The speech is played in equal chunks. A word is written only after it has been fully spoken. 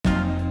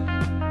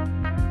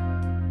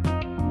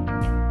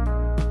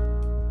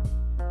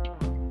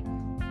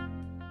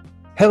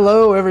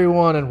Hello,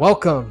 everyone, and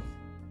welcome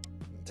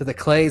to the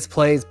Clay's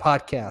Plays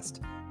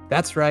podcast.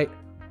 That's right,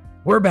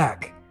 we're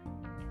back.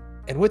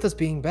 And with us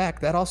being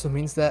back, that also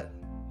means that,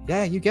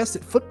 yeah, you guessed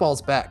it,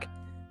 football's back.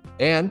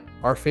 And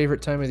our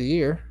favorite time of the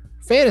year,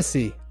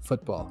 fantasy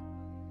football.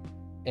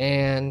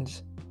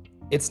 And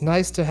it's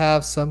nice to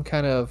have some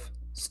kind of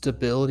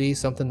stability,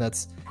 something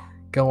that's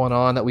going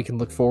on that we can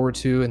look forward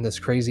to in this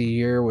crazy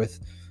year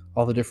with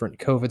all the different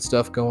COVID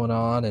stuff going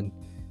on. And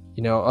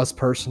you know, us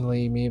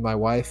personally, me and my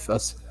wife,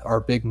 our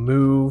big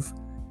move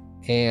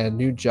and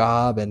new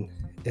job, and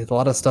a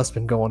lot of stuff's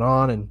been going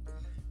on. And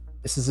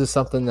this is just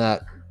something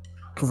that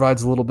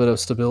provides a little bit of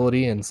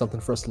stability and something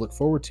for us to look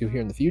forward to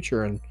here in the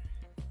future. And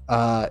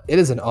it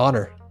is an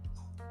honor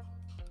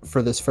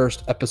for this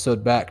first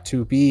episode back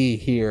to be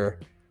here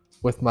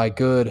with my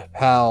good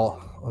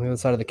pal on the other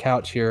side of the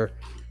couch here,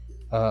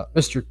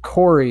 Mr.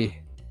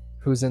 Corey,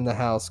 who's in the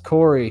house.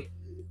 Corey,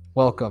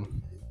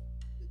 welcome.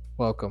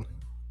 Welcome.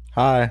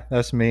 Hi,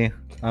 that's me.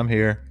 I'm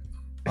here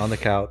on the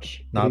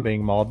couch, not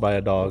being mauled by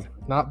a dog.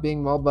 Not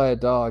being mauled by a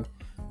dog.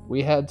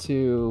 We had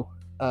to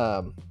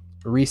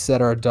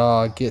reset our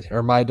dog, get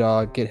him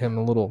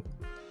a little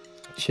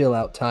chill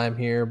out time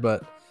here.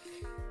 But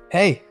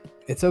hey,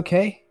 it's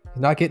okay.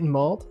 Not getting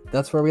mauled.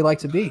 That's where we like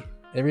to be.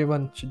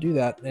 Everyone should do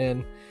that.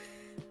 And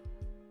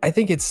I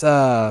think it's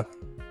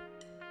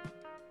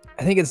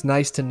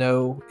nice to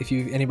know, if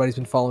anybody's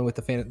been following with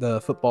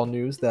the football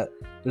news, that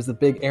there's the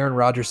big Aaron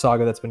Rodgers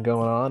saga that's been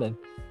going on. And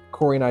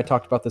Corey and I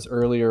talked about this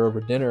earlier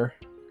over dinner.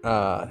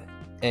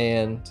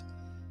 And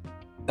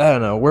I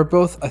don't know, we're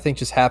both, I think,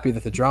 just happy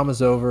that the drama's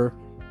over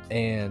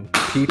and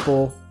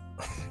people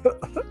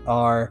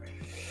are,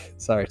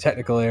 sorry,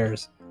 technical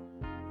errors.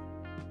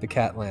 The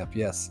cat lamp,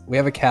 yes. We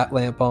have a cat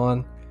lamp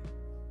on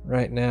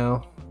right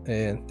now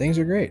and things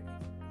are great.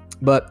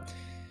 But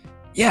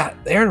yeah,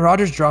 the Aaron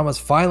Rodgers drama is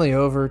finally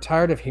over.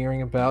 Tired of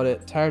hearing about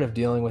it. Tired of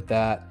dealing with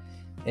that.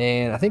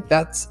 And I think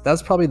that's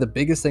probably the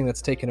biggest thing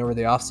that's taken over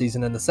the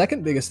offseason. And the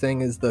second biggest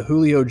thing is the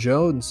Julio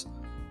Jones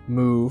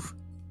move.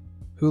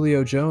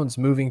 Julio Jones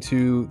moving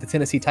to the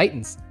Tennessee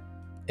Titans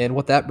and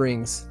what that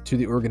brings to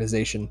the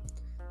organization.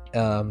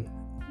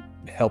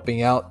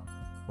 Helping out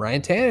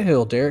Ryan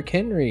Tannehill, Derrick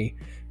Henry,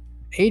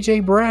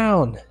 A.J.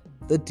 Brown,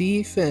 the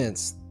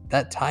defense,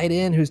 that tight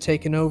end who's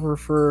taken over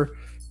for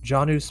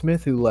Jonnu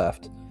Smith who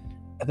left.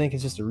 I think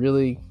it's just it's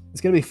going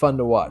to be fun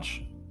to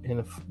watch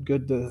and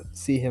good to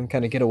see him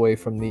kind of get away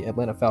from the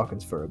Atlanta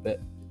Falcons for a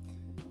bit.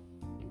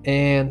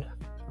 And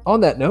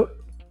on that note,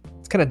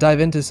 let's kind of dive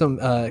into some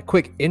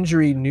quick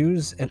injury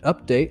news and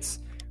updates.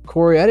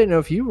 Corey, I didn't know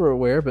if you were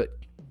aware, but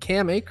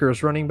Cam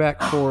Akers, running back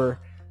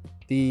for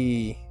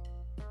the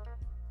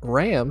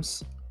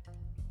Rams.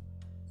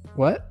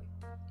 What?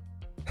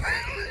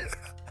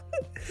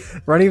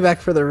 Running back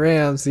for the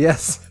Rams,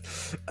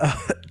 yes.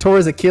 Tore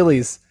his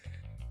Achilles.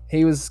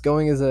 He was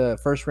going as a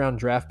first-round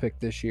draft pick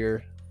this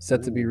year,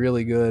 set to be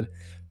really good.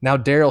 Now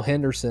Darrell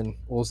Henderson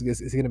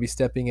is going to be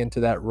stepping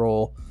into that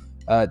role.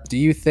 Do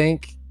you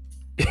think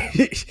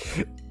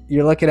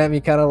you're looking at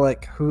me kind of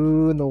like,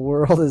 who in the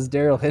world is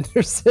Darrell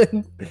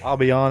Henderson? I'll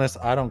be honest,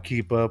 I don't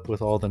keep up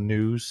with all the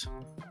news.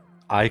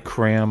 I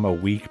cram a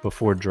week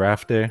before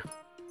draft day,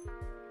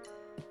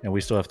 and we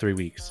still have 3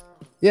 weeks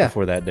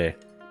before that day.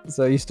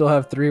 So you still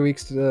have 3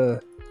 weeks to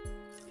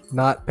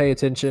not pay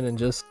attention and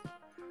just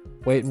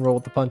wait and roll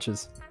with the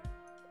punches.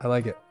 I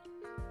like it.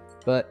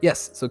 But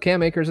yes, so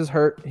Cam Akers is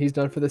hurt. He's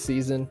done for the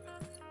season.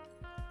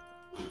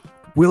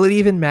 Will it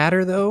even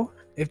matter, though,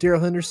 if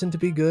Darrell Henderson to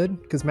be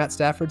good? Because Matt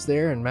Stafford's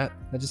there, and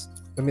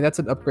that's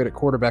an upgrade at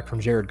quarterback from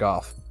Jared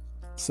Goff.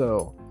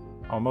 So,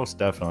 most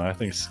definitely. I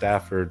think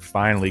Stafford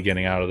finally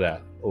getting out of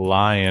that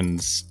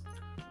Lions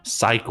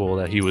cycle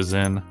that he was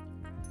in.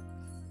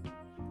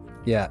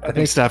 Yeah, I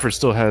think Stafford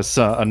still has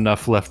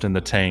enough left in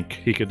the tank.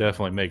 He could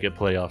definitely make it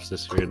playoffs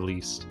this year at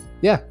least.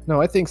 Yeah,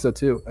 no, I think so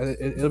too.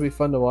 It'll be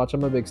fun to watch.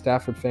 I'm a big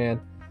Stafford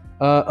fan.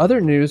 Other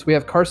news, we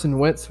have Carson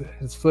Wentz,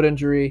 his foot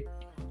injury.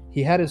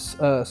 He had his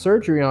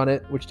surgery on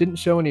it, which didn't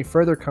show any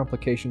further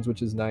complications,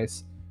 which is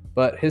nice.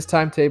 But his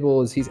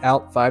timetable is he's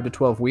out 5 to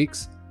 12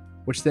 weeks,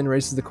 which then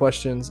raises the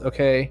questions,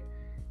 okay,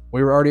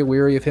 we were already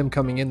weary of him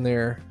coming in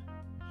there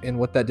and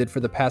what that did for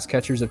the pass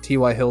catchers of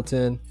T.Y.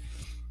 Hilton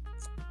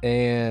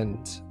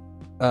and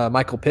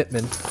Michael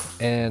Pittman.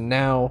 And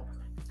now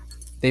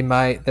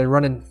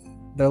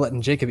they're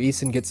letting Jacob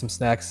Eason get some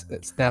snaps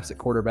at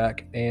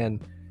quarterback.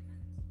 And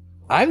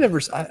I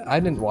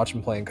didn't watch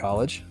him play in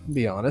college, to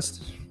be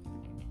honest.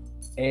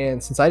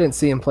 And since I didn't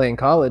see him play in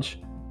college,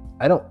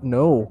 I don't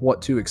know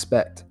what to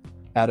expect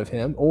out of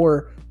him.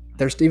 Or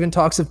there's even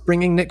talks of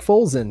bringing Nick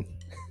Foles in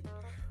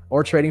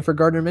or trading for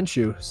Gardner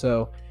Minshew.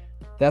 So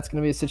that's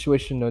going to be a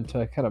situation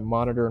to kind of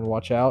monitor and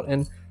watch out.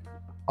 And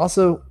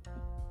also,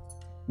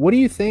 what do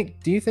you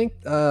think? Do you think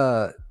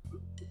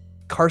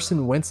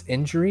Carson Wentz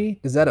injury,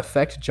 does that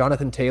affect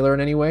Jonathan Taylor in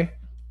any way?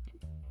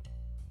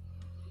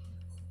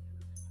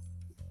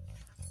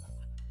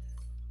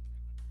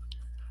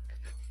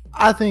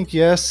 I think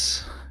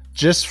yes,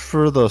 just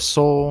for the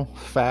sole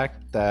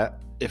fact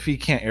that if he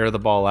can't air the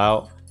ball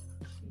out,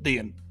 the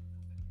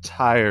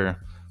entire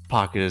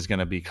pocket is going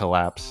to be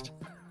collapsed.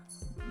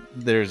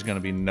 There's going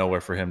to be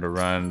nowhere for him to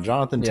run.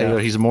 Jonathan Taylor,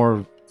 he's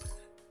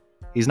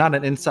not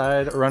an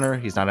inside runner.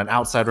 He's not an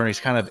outside runner. He's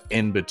kind of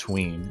in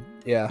between.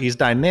 Yeah. He's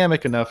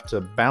dynamic enough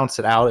to bounce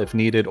it out if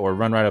needed or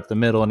run right up the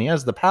middle. And he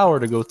has the power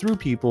to go through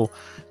people.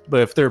 But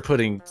if they're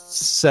putting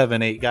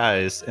 7-8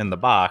 guys in the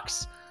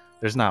box,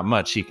 there's not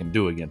much he can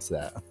do against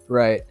that.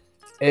 Right.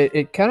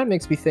 It kind of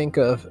makes me think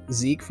of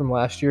Zeke from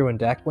last year when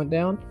Dak went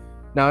down.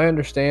 Now, I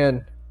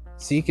understand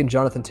Zeke and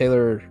Jonathan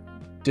Taylor are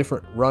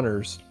different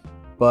runners,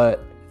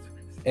 but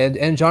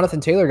and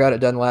Jonathan Taylor got it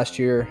done last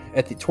year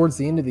towards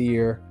the end of the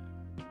year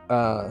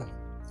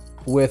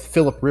with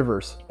Phillip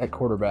Rivers at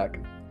quarterback.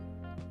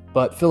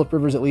 But Phillip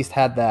Rivers at least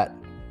had that.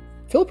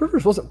 Phillip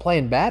Rivers wasn't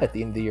playing bad at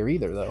the end of the year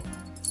either, though.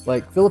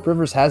 Like, Phillip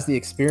Rivers has the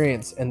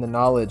experience and the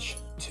knowledge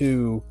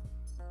to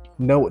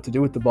know what to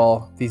do with the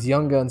ball. These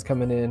young guns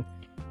coming in,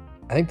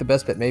 I think the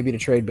best bet may be to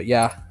trade, but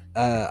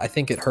I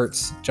think it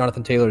hurts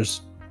Jonathan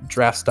Taylor's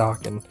draft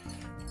stock, and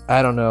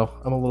I don't know.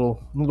 I'm a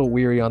little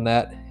weary on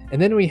that.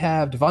 And then we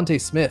have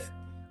Devontae Smith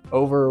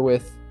over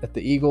at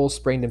the Eagles,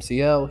 sprained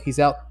MCL. He's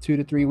out 2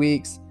 to 3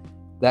 weeks.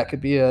 That could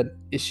be an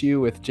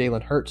issue with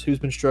Jalen Hurts, who's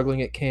been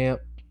struggling at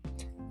camp.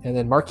 And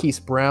then Marquise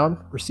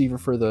Brown, receiver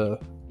for the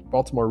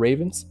Baltimore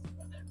Ravens,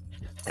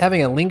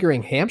 having a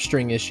lingering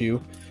hamstring issue,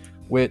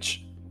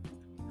 which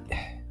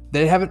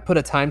they haven't put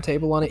a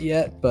timetable on it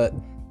yet, but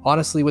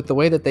honestly, with the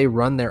way that they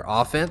run their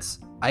offense,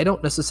 I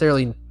don't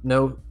necessarily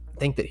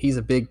think that he's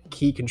a big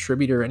key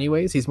contributor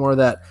anyways. He's more of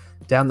that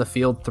down the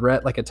field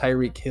threat, like a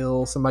Tyreek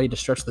Hill, somebody to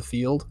stretch the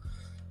field.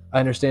 I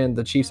understand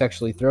the Chiefs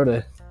actually throw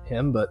to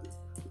him, but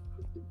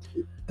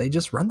they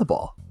just run the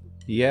ball.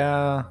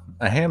 Yeah,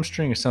 a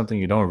hamstring is something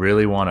you don't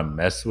really want to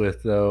mess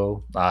with,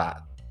 though. I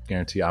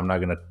guarantee you, I'm not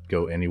going to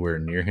go anywhere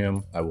near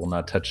him. I will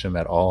not touch him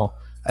at all,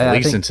 at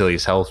least until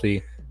he's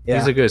healthy. Yeah.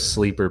 He's a good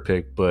sleeper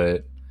pick,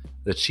 but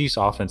the Chiefs'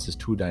 offense is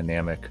too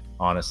dynamic,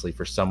 honestly,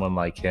 for someone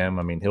like him.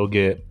 I mean, he'll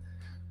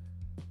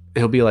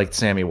be like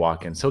Sammy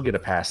Watkins. He'll get a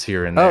pass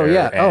here and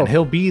there. And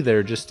he'll be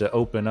there just to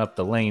open up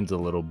the lanes a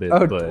little bit.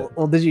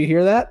 Well, did you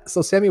hear that?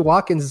 So Sammy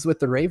Watkins is with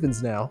the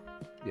Ravens now.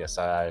 Yes,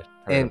 I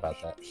heard about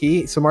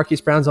that. So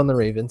Marquise Brown's on the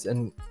Ravens,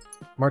 and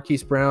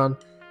Marquise Brown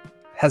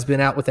has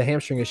been out with a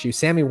hamstring issue.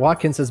 Sammy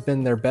Watkins has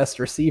been their best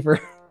receiver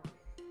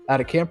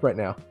out of camp right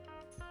now.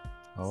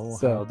 Oh,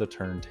 so, how the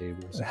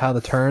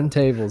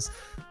turntables.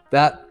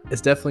 That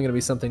is definitely going to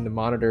be something to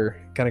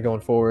monitor kind of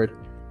going forward.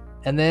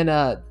 And then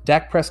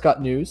Dak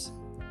Prescott news.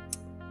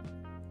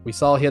 We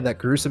saw he had that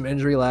gruesome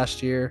injury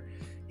last year.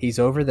 He's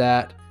over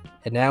that.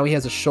 And now he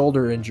has a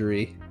shoulder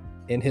injury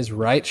in his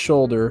right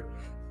shoulder,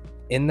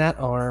 in that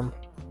arm,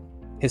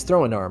 his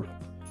throwing arm,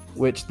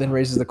 which then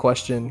raises the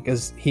question,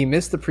 because he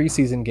missed the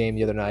preseason game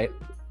the other night.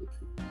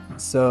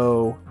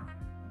 So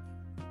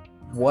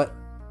what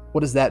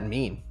does that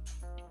mean?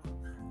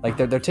 Like,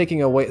 they're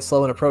taking a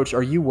slow approach.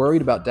 Are you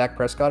worried about Dak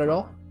Prescott at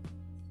all?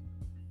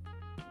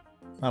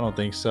 I don't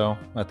think so.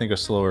 I think a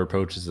slower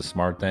approach is the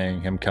smart thing.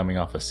 Him coming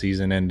off a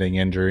season-ending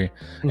injury,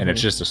 and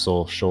it's just a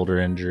sole shoulder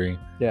injury.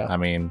 Yeah. I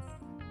mean,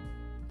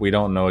 we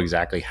don't know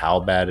exactly how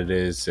bad it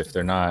is. If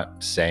they're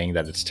not saying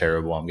that it's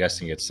terrible, I'm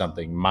guessing it's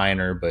something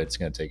minor, but it's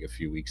going to take a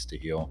few weeks to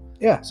heal.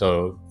 Yeah.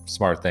 So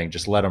smart thing,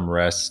 just let him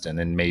rest, and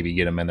then maybe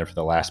get him in there for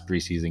the last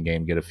preseason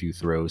game, get a few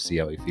throws, see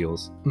how he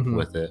feels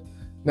with it.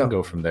 And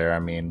go from there. I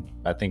mean,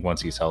 I think once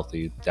he's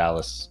healthy,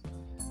 Dallas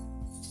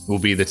will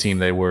be the team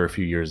they were a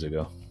few years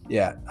ago.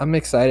 Yeah, I'm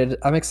excited.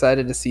 I'm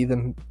excited to see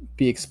them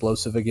be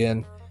explosive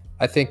again.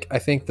 I think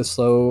the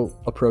slow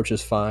approach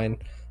is fine.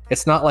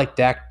 It's not like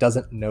Dak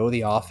doesn't know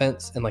the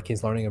offense and like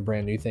he's learning a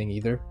brand new thing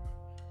either.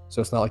 So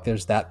it's not like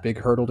there's that big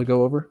hurdle to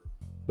go over.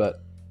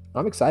 But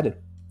I'm excited.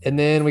 And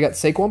then we got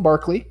Saquon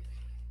Barkley,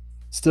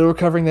 still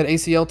recovering that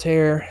ACL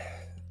tear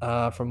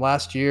from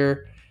last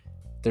year.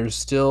 There's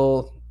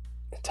still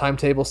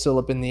timetable still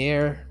up in the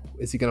air.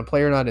 Is he going to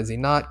play or not? Is he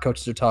not?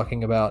 Coaches are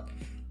talking about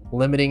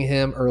limiting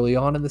him early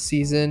on in the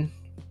season.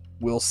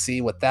 We'll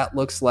see what that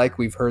looks like.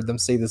 We've heard them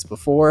say this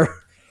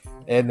before.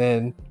 And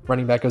then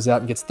running back goes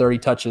out and gets 30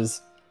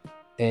 touches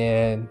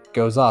and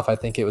goes off. I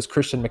think it was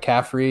Christian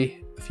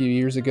McCaffrey a few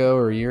years ago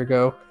or a year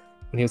ago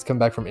when he was coming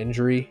back from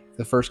injury,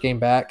 the first game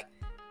back.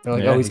 They're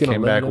like, he's going to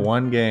came back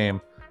one game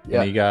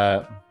and he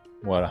got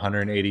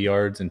 180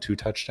 yards and 2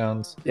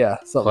 touchdowns. Yeah,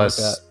 something plus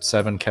like that.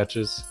 7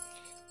 catches.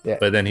 Yeah.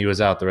 But then he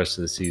was out the rest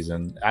of the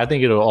season. I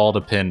think it'll all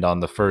depend on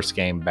the first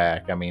game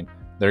back. I mean,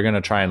 they're going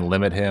to try and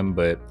limit him,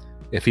 but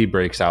if he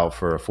breaks out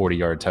for a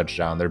 40-yard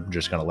touchdown, they're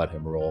just going to let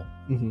him roll.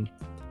 Mm-hmm.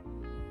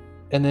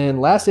 And then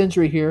last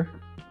injury here,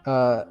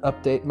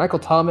 update. Michael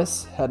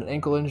Thomas had an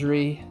ankle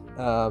injury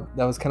that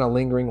was kind of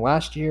lingering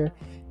last year.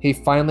 He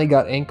finally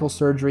got ankle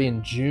surgery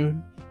in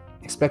June,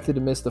 expected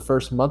to miss the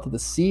first month of the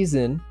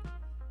season,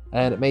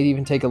 and it may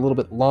even take a little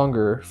bit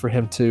longer for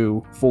him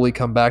to fully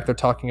come back. They're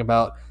talking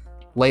about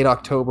late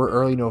October,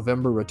 early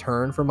November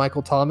return for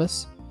Michael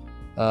Thomas.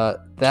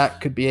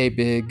 That could be a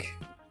big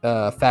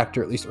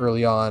factor, at least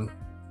early on,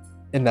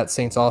 in that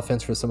Saints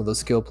offense for some of those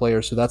skill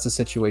players. So that's a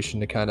situation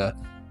to kind of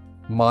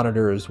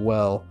monitor as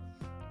well.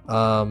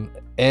 And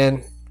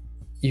And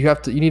you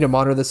need to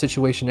monitor the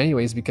situation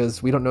anyways,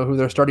 because we don't know who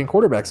their starting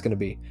quarterback's going to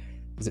be.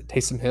 Is it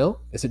Taysom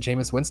Hill? Is it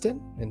Jameis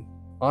Winston? And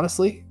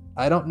honestly,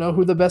 I don't know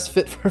who the best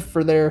fit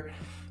for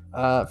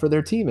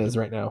their team is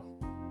right now.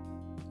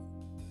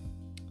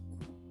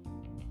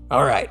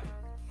 All right.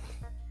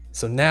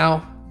 So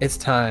now it's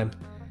time.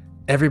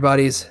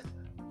 Everybody's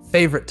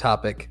favorite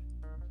topic,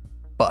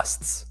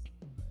 busts.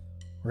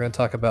 We're going to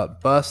talk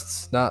about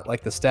busts, not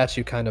like the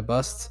statue kind of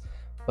busts,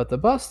 but the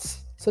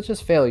busts such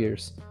as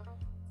failures.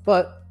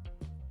 But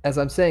as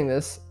I'm saying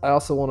this, I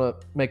also want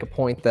to make a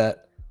point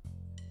that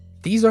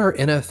these are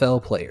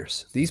NFL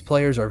players. These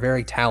players are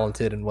very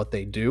talented in what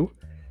they do.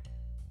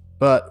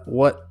 But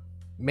what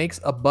makes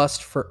a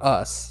bust for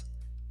us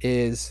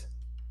is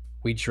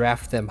we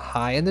draft them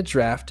high in the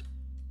draft,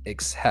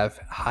 have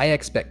high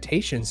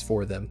expectations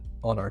for them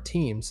on our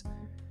teams,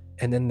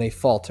 and then they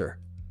falter.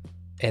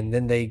 And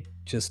then they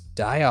just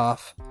die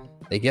off.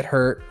 They get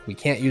hurt. We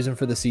can't use them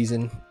for the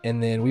season.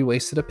 And then we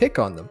wasted a pick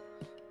on them.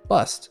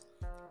 Bust.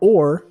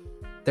 Or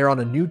they're on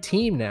a new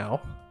team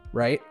now,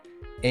 right?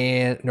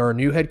 Or a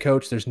new head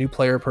coach, there's new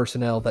player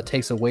personnel that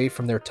takes away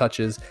from their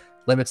touches,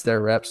 limits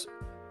their reps,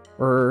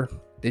 or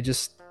they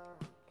just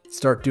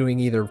start doing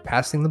either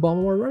passing the ball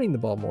more or running the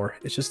ball more.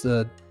 It's just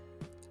a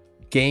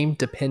game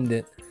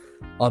dependent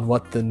on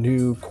what the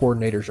new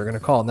coordinators are going to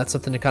call. And that's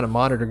something to kind of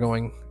monitor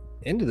going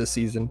into the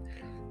season.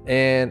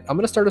 And I'm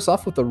going to start us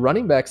off with the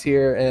running backs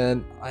here.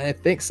 And I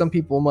think some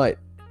people might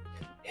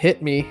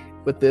hit me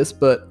with this,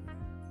 but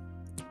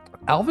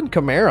Alvin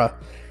Kamara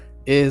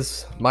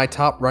is my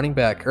top running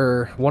back,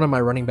 or one of my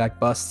running back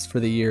busts for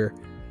the year.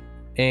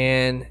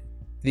 And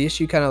the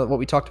issue, kind of what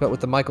we talked about with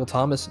the Michael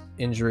Thomas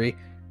injury,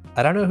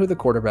 I don't know who the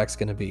quarterback's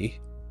going to be.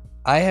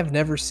 I have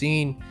never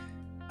seen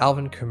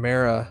Alvin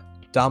Kamara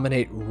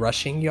dominate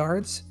rushing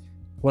yards.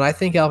 When I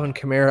think Alvin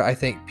Kamara, I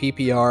think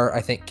PPR,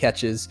 I think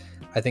catches.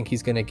 I think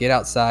he's going to get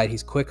outside.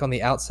 He's quick on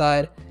the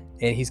outside,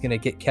 and he's going to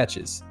get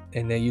catches,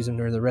 and they use him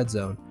during the red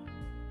zone.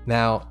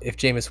 Now, if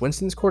Jameis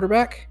Winston's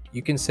quarterback,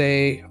 you can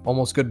say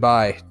almost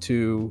goodbye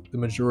to the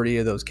majority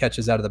of those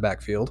catches out of the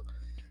backfield.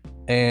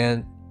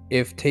 And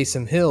if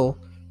Taysom Hill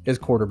is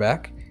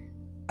quarterback,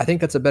 I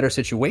think that's a better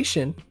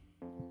situation.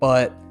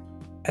 But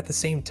at the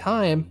same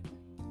time,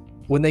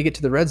 when they get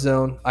to the red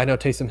zone, I know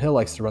Taysom Hill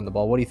likes to run the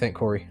ball. What do you think,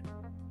 Corey?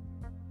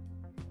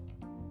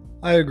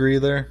 I agree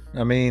there.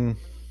 I mean,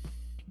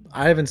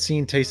 I haven't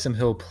seen Taysom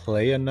Hill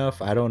play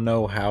enough. I don't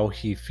know how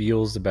he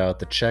feels about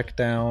the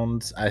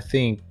checkdowns. I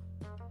think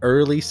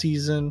early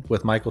season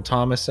with Michael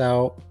Thomas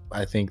out,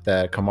 I think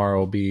that Kamara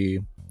will be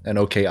an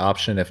okay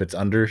option if it's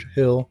under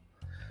Hill.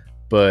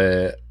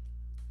 But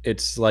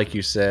it's like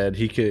you said,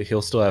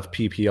 he'll still have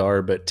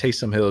PPR, but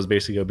Taysom Hill is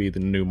basically going to be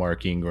the new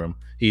Mark Ingram.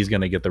 He's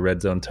going to get the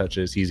red zone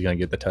touches. He's going to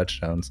get the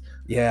touchdowns.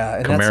 Yeah,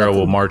 and Kamara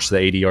will march the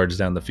 80 yards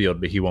down the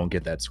field, but he won't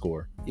get that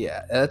score.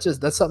 Yeah, that's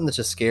something that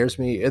just scares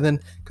me. And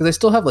then because they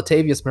still have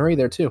Latavius Murray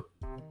there too,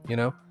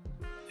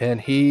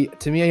 and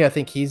to me, I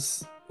think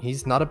he's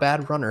not a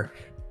bad runner,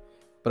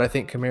 but I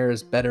think Kamara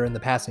is better in the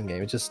passing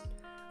game.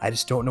 I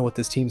just don't know what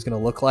this team's going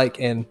to look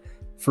like. And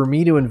for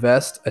me to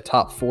invest a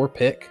top 4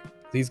 pick,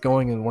 he's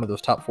going in one of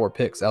those top 4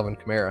 picks, Alvin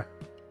Kamara.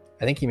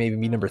 I think he may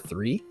be number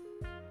 3.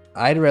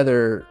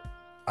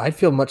 I'd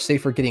feel much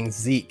safer getting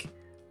Zeke,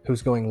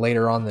 who's going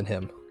later on than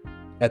him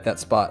at that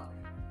spot,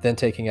 than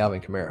taking Alvin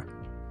Kamara.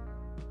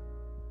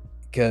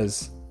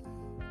 Because,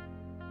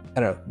 I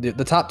don't know,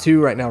 the top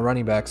 2 right now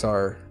running backs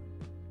are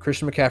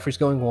Christian McCaffrey's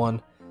going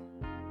 1,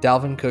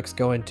 Dalvin Cook's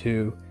going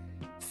 2.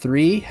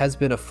 3 has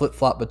been a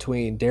flip-flop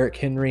between Derrick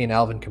Henry and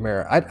Alvin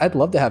Kamara. I'd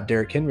love to have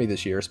Derrick Henry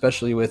this year,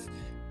 especially with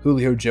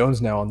Julio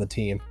Jones now on the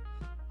team.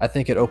 I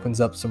think it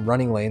opens up some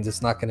running lanes.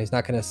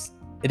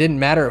 It didn't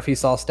matter if he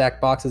saw stacked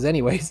boxes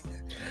anyways.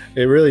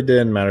 It really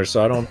didn't matter.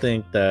 So I don't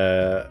think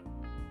that,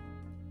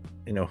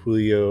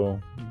 Julio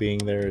being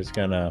there is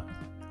going to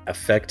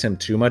affect him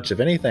too much. If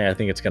anything, I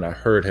think it's going to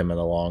hurt him in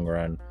the long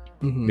run,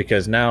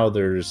 because now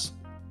there's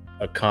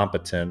a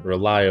competent,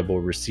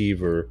 reliable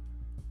receiver.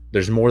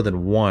 There's more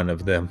than one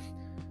of them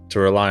to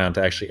rely on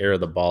to actually air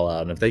the ball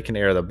out. And if they can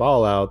air the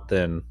ball out,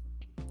 then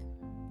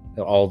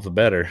all the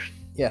better.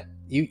 Yeah,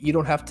 you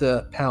don't have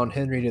to pound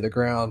Henry to the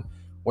ground,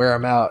 wear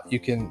him out. You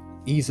can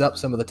ease up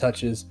some of the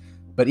touches,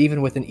 but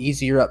even with an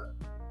easier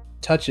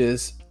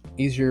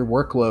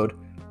workload,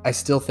 I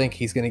still think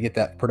he's going to get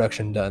that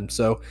production done.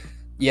 So,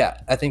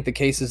 yeah, I think the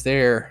case is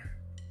there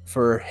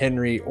for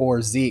Henry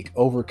or Zeke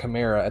over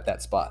Kamara at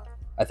that spot.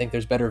 I think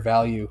there's better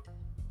value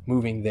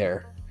moving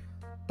there.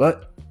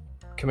 But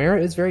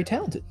Kamara is very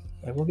talented.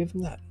 I will give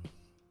him that.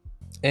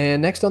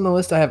 And next on the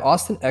list, I have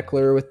Austin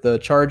Eckler with the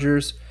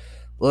Chargers.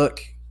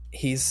 Look,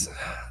 he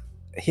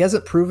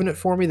hasn't proven it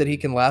for me that he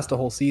can last a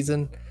whole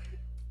season.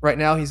 Right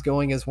now, he's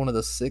going as one of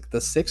the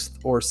sixth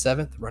or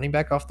 7th running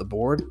back off the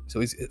board. So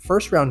he's a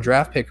first-round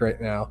draft pick right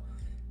now.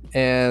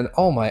 And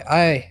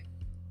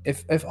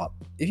if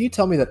you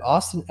tell me that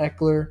Austin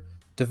Eckler,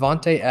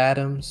 Devontae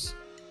Adams,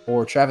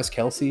 or Travis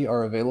Kelce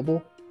are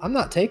available, I'm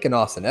not taking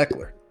Austin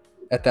Eckler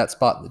at that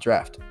spot in the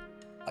draft.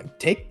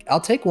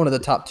 I'll take one of the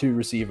top 2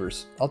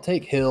 receivers. I'll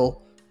take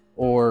Hill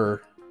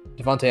or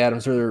Devontae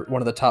Adams or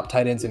one of the top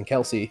tight ends in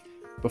Kelsey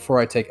before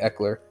I take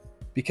Eckler,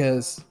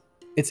 because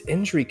it's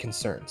injury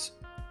concerns.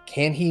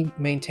 Can he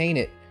maintain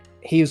it?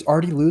 He was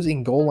already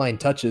losing goal line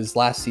touches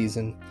last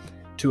season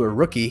to a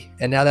rookie,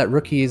 and now that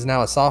rookie is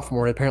now a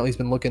sophomore, and apparently he's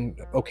been looking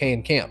okay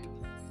in camp.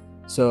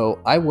 So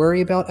I worry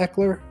about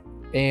Eckler,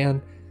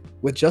 and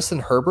with Justin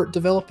Herbert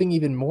developing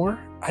even more,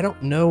 I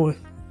don't know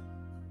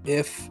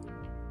if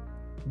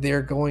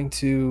they're going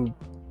to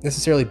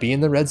necessarily be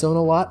in the red zone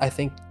a lot. I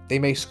think they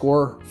may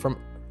score from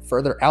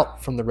further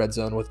out from the red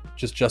zone with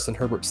just Justin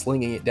Herbert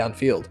slinging it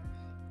downfield.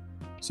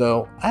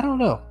 So I don't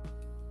know.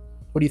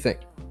 What do you think?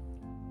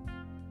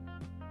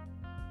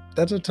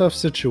 That's a tough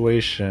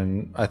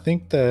situation. I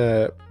think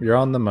that you're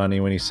on the money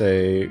when you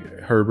say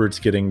Herbert's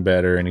getting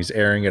better and he's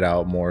airing it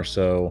out more.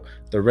 So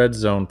the red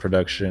zone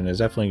production is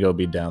definitely going to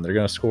be down. They're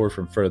going to score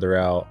from further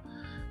out.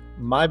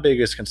 My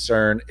biggest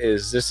concern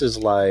is this is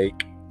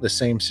like the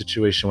same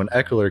situation when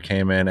Eckler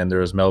came in and there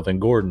was Melvin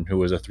Gordon, who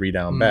was a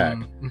 3-down back.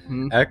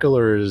 Mm-hmm.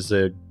 Eckler is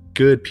a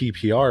good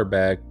PPR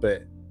back,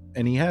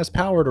 and he has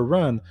power to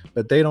run,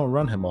 but they don't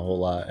run him a whole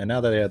lot. And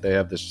now that they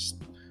have this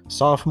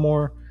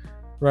sophomore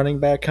running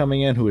back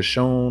coming in who has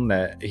shown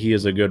that he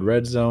is a good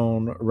red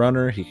zone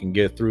runner. He can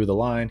get through the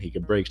line. He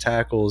can break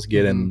tackles,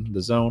 get in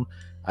the zone.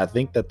 I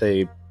think that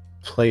they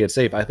play it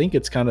safe. I think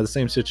it's kind of the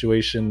same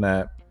situation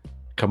that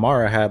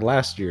Kamara had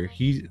last year.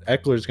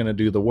 Eckler's going to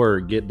do the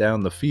work, get down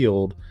the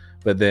field,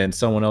 but then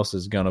someone else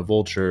is going to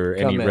vulture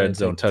any red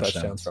zone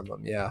touchdowns from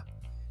them. Yeah.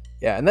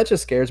 And that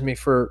just scares me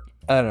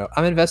I don't know.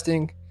 I'm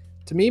investing.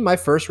 To me, my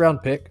first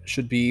round pick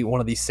should be one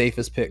of the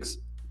safest picks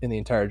in the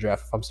entire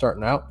draft. If I'm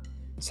starting out,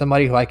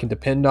 somebody who I can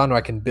depend on, or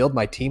I can build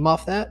my team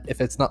off that.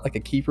 If it's not like a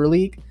keeper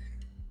league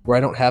where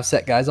I don't have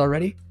set guys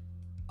already,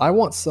 I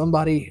want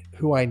somebody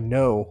who I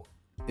know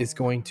is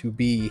going to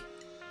be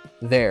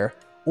there,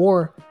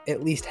 or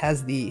at least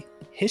has the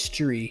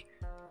history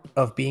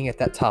of being at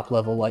that top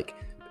level. Like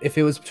if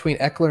it was between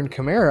Eckler and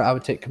Kamara, I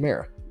would take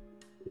Kamara.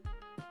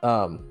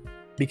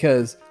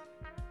 Because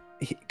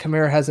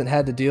Kamara hasn't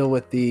had to deal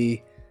with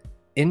the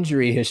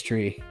injury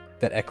history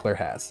that Eckler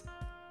has,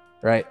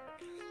 right?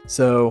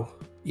 So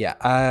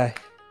yeah,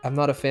 I'm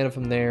not a fan of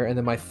him there. And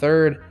then my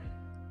third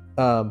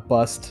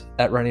bust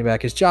at running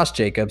back is Josh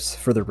Jacobs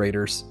for the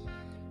Raiders.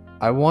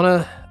 I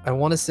want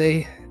to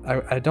say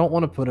I don't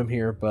want to put him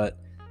here, but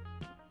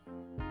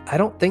I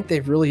don't think they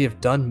really have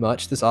done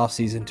much this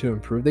offseason to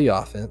improve the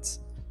offense.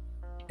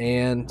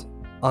 And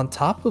on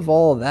top of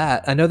all of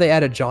that, I know they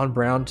added John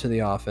Brown to the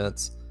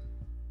offense.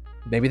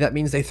 Maybe that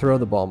means they throw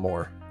the ball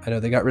more. I know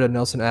they got rid of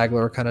Nelson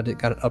Aguilar, kind of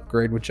got an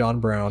upgrade with John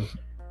Brown,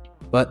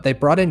 but they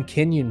brought in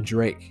Kenyon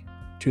Drake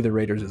to the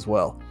Raiders as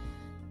well.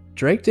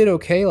 Drake did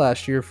okay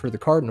last year for the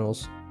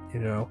Cardinals,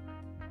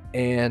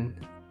 and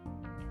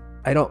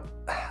I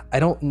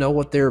don't know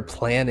what their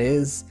plan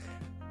is.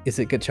 Is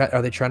it good?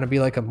 Are they trying to be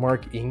like a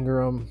Mark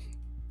Ingram,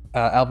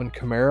 Alvin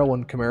Kamara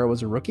when Kamara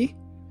was a rookie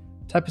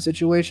type of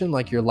situation,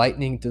 like your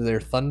lightning to their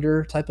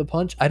thunder type of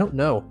punch? I don't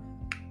know.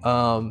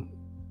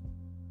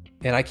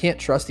 And I can't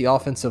trust the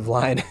offensive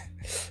line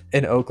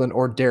in Oakland,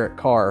 or Derek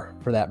Carr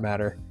for that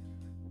matter,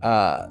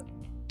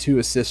 to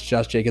assist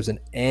Josh Jacobs in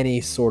any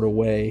sort of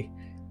way.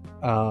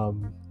 I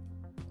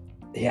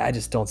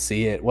just don't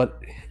see it. What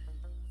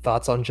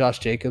thoughts on Josh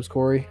Jacobs,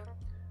 Corey?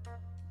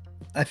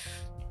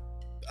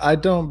 I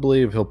don't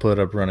believe he'll put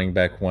up running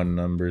back one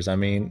numbers. I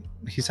mean,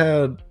 he's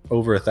had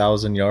over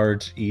 1,000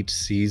 yards each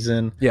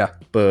season. Yeah.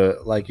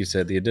 But like you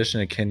said, the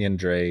addition of Kenyon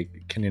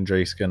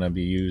Drake's going to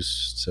be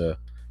used to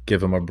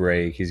give him a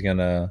break. He's going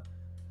to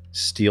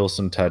steal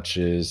some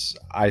touches.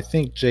 I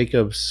think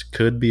Jacobs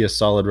could be a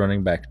solid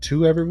running back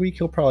 2 every week.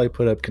 He'll probably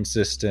put up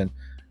consistent,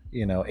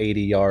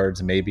 80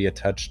 yards, maybe a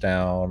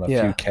touchdown, a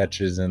few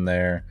catches in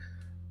there.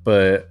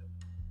 But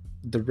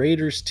the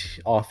Raiders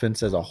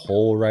offense as a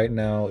whole right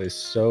now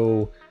is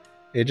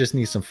it just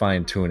needs some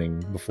fine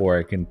tuning before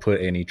I can put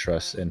any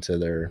trust into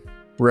their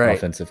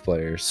offensive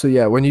players. So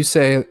yeah, when you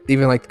say,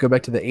 even like go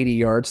back to the 80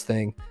 yards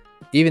thing,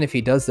 even if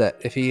he does that,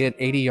 if he hit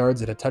 80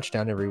 yards at a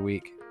touchdown every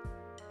week,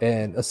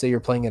 and let's say you're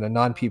playing in a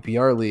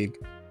non-PPR league,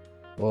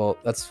 well,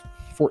 that's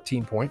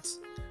 14 points.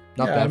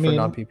 Not bad for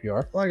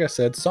non-PPR. Like I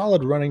said,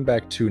 solid running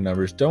back 2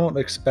 numbers. Don't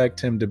expect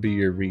him to be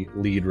your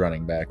lead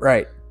running back.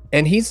 Right.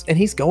 And he's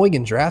going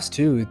in drafts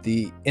too,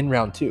 in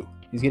round 2.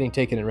 He's getting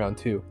taken in round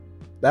 2.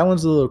 That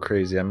one's a little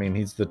crazy. I mean,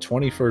 he's the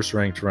 21st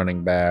ranked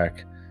running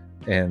back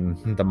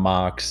in the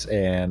mocks,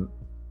 and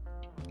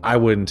I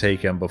wouldn't take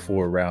him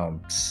before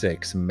round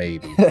 6,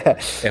 maybe.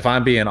 If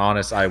I'm being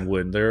honest, I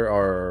wouldn't. There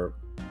are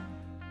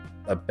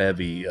a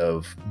bevy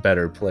of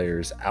better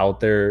players out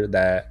there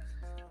that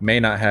may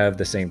not have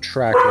the same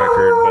track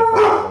record,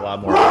 but have a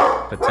lot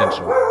more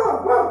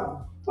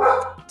potential.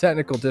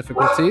 Technical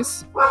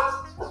difficulties.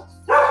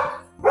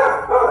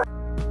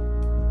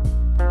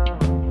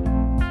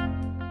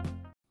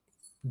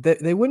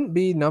 They wouldn't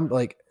be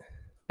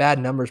bad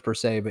numbers per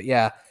se, but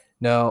yeah,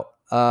 no.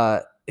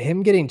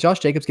 Josh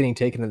Jacobs getting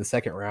taken in the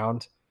second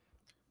round.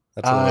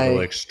 That's a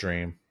little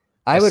extreme.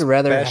 I would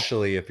rather,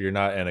 especially if you're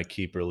not in a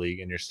keeper league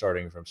and you're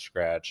starting from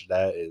scratch.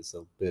 That is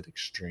a bit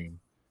extreme.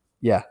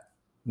 Yeah,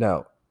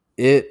 no,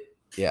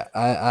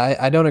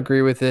 I don't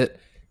agree with it.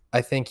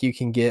 I think you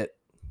can get,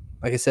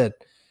 like I said,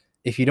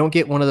 if you don't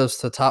get one of those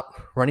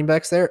top running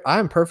backs there,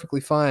 I'm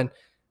perfectly fine.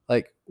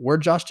 Like where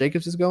Josh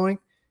Jacobs is going,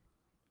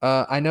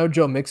 I know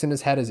Joe Mixon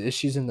has had his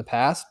issues in the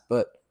past,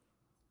 but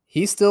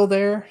he's still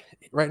there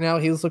right now.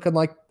 He's looking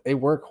like a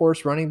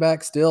workhorse running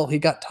back still. He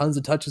got tons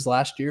of touches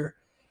last year,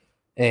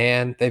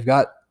 and they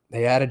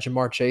added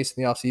Jamar Chase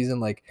in the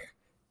offseason. Like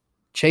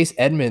Chase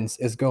Edmonds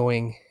is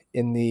going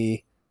in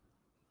the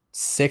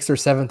 6th or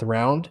 7th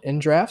round in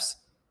drafts,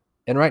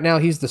 and right now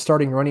he's the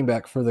starting running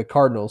back for the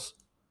Cardinals.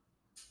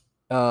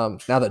 Now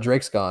that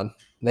Drake's gone,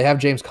 they have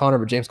James Conner,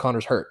 but James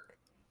Conner's hurt.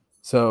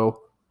 So,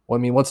 well,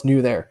 I mean, what's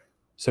new there?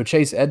 So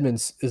Chase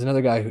Edmonds is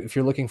another guy who, if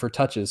you're looking for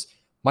touches,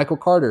 Michael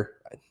Carter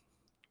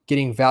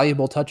getting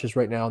valuable touches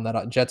right now in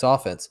that Jets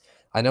offense.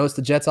 I know it's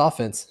the Jets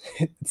offense,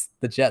 it's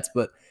the Jets,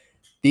 but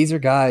these are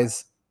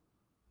guys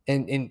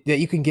and that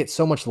you can get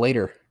so much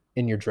later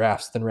in your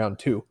drafts than round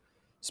 2.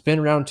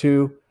 Spend round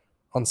 2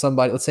 on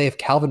somebody. Let's say if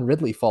Calvin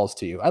Ridley falls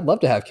to you, I'd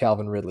love to have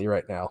Calvin Ridley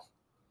right now,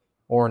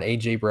 or an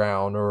AJ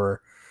Brown,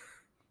 or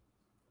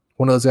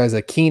one of those guys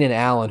like Keenan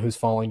Allen who's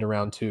falling to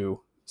round 2,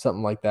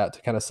 something like that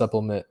to kind of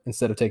supplement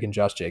instead of taking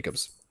Josh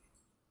Jacobs.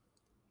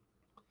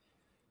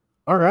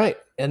 All right,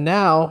 and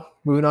now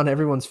moving on to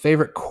everyone's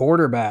favorite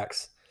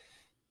quarterbacks.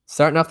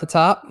 Starting off the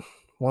top,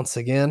 once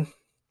again,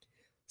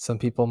 some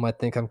people might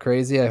think I'm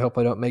crazy. I hope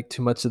I don't make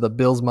too much of the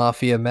Bills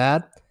Mafia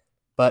mad,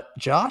 but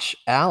Josh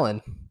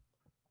Allen,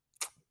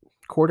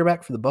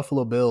 quarterback for the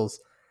Buffalo Bills,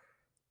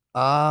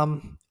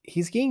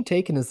 he's getting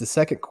taken as the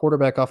second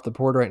quarterback off the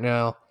board right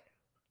now,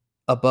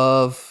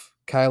 above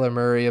Kyler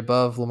Murray,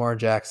 above Lamar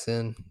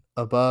Jackson,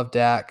 above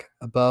Dak,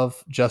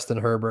 above Justin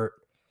Herbert,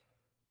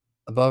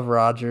 above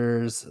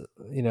Rodgers,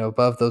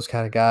 above those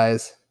kind of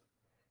guys.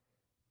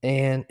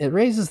 And it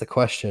raises the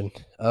question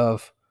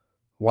of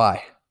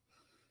why.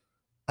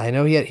 I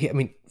know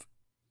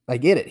I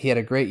get it. He had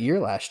a great year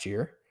last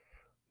year,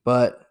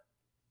 but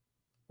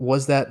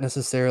was that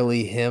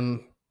necessarily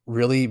him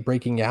really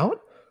breaking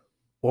out?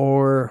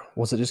 Or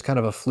was it just kind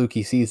of a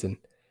fluky season?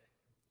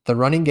 The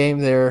running game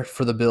there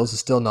for the Bills is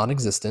still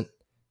non-existent,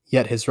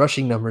 yet his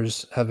rushing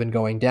numbers have been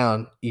going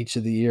down each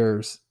of the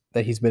years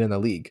that he's been in the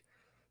league.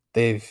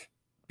 They've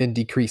been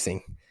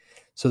decreasing.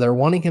 So they're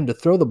wanting him to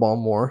throw the ball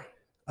more.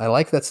 I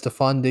like that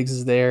Stephon Diggs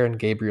is there and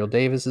Gabriel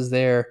Davis is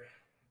there.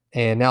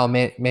 And now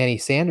Manny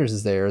Sanders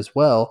is there as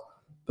well.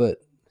 But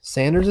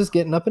Sanders is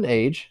getting up in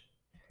age.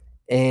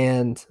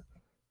 And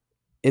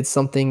it's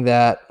something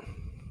that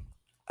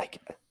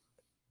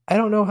I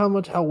don't know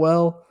how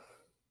well.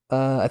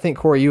 I think,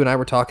 Corey, you and I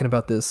were talking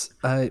about this.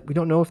 We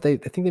don't know if I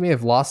think they may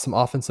have lost some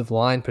offensive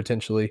line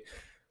potentially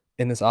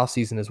in this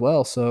offseason as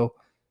well. So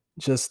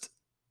just,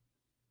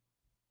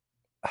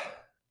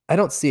 I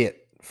don't see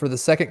it. For the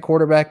second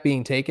quarterback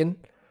being taken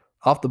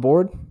off the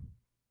board,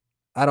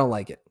 I don't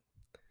like it.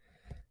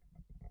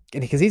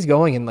 And because he's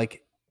going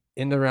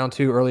into round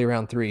 2, early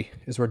round 3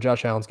 is where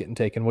Josh Allen's getting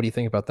taken. What do you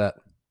think about that?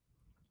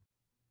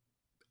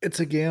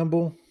 It's a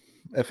gamble.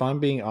 If I'm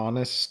being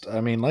honest,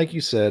 I mean, like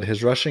you said,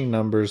 his rushing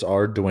numbers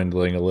are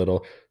dwindling a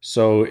little.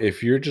 So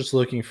if you're just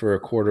looking for a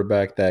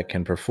quarterback that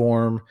can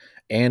perform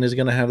and is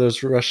going to have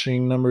those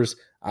rushing numbers,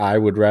 I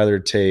would rather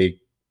take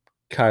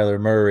Kyler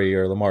Murray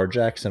or Lamar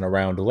Jackson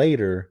around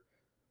later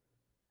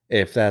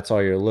if that's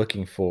all you're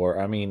looking for.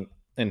 I mean,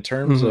 in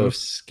terms of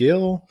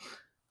skill,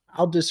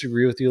 I'll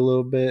disagree with you a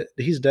little bit.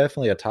 He's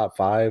definitely a top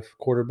 5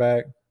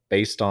 quarterback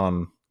based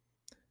on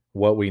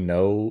what we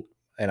know.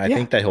 And I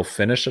think that he'll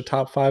finish a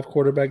top 5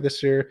 quarterback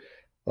this year.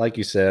 Like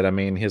you said, I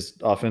mean, his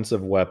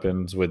offensive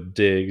weapons with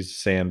Diggs,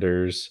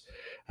 Sanders.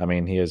 I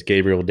mean, he has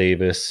Gabriel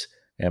Davis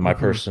and my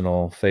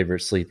personal favorite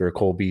sleeper,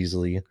 Cole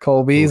Beasley.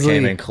 Who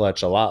came in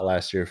clutch a lot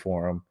last year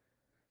for him.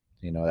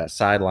 That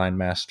sideline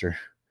master.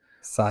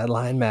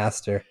 Sideline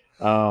master.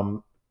 I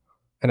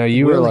know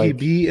you will were like, he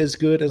be as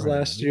good as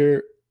last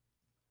year?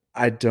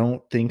 I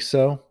don't think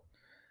so.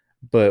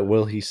 But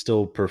will he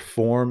still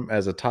perform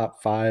as a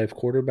top 5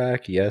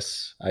 quarterback?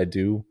 Yes, I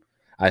do.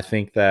 I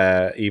think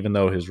that even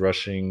though his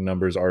rushing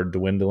numbers are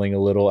dwindling a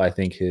little, I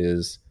think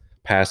his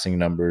passing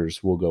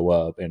numbers will go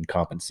up and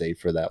compensate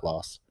for that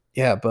loss.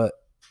 Yeah, but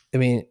I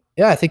mean,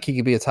 I think he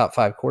could be a top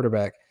 5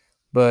 quarterback.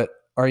 But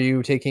are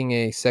you taking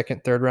a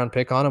second, third round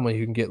pick on him when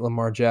you can get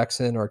Lamar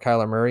Jackson or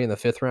Kyler Murray in the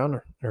 5th round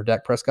or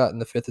Dak Prescott in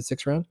the 5th and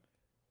 6th round?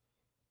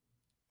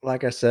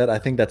 Like I said, I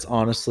think that's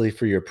honestly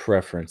for your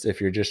preference.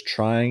 If you're just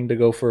trying to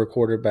go for a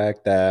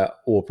quarterback that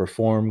will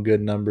perform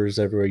good numbers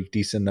every week,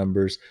 decent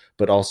numbers,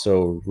 but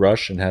also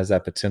rush and has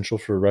that potential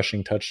for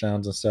rushing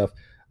touchdowns and stuff,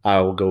 I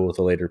will go with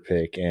a later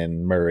pick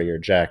in Murray or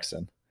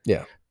Jackson.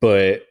 Yeah.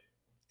 But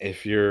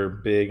if you're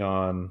big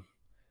on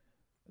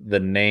the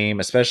name,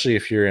 especially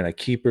if you're in a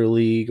keeper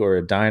league or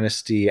a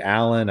dynasty,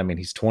 Allen, I mean,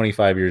 he's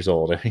 25 years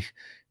old. He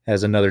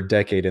has another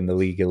decade in the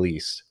league at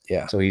least.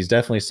 Yeah. So he's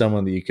definitely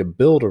someone that you could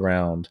build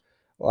around.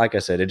 Like I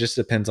said, it just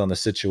depends on the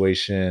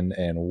situation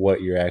and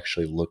what you're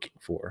actually looking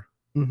for.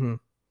 Mm-hmm.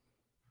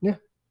 Yeah,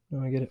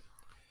 no, I get it.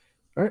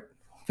 All right,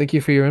 thank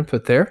you for your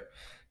input there.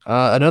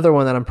 Another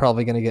one that I'm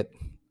probably going to get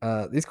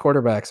these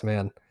quarterbacks,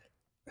 man.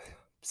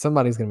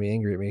 Somebody's going to be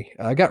angry at me.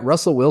 I got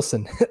Russell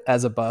Wilson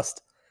as a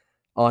bust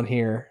on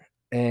here,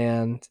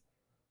 and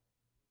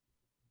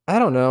I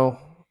don't know.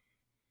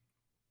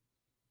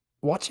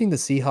 Watching the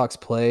Seahawks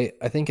play,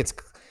 I think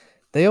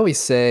they always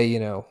say,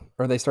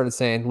 or they started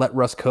saying, let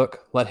Russ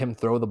cook, let him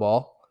throw the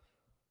ball,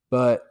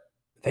 but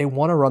they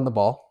want to run the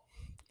ball.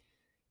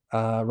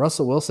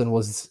 Russell Wilson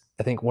was,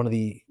 I think, one of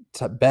the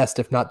best,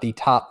 if not the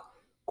top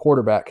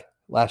quarterback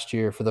last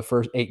year for the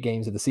first 8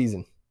 games of the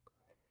season.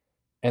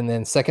 And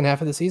then second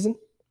half of the season,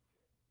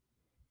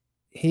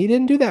 he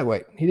didn't do that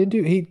way.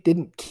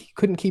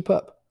 Couldn't keep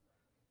up.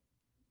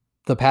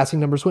 The passing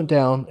numbers went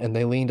down, and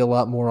they leaned a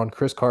lot more on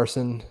Chris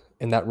Carson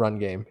in that run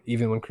game,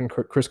 even when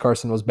Chris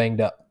Carson was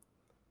banged up.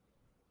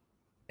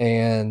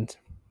 And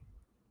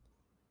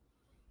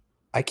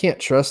I can't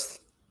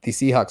trust the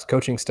Seahawks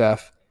coaching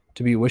staff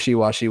to be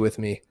wishy-washy with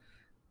me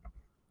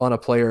on a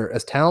player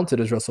as talented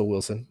as Russell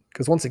Wilson,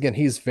 because once again,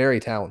 he's very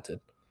talented.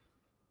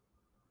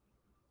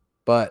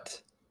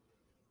 But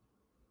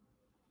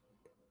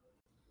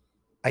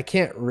I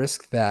can't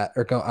risk that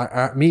or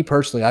go. Me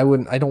personally, I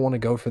don't want to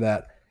go for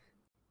that.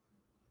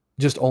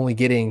 Just only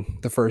getting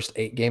the first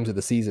 8 games of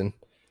the season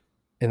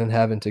and then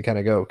having to kind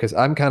of go, because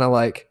I'm kind of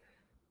like,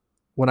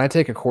 when I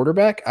take a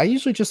quarterback, I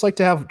usually just like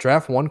to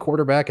draft one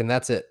quarterback and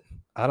that's it.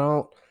 I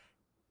don't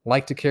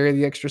like to carry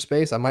the extra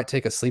space. I might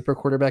take a sleeper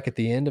quarterback at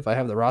the end if I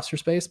have the roster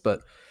space,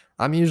 but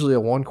I'm usually a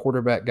one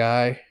quarterback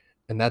guy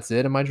and that's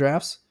it in my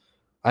drafts.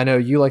 I know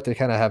you like to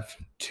kind of have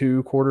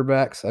 2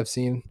 quarterbacks. I've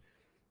seen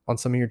on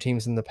some of your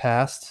teams in the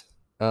past,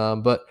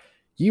 but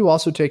you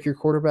also take your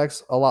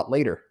quarterbacks a lot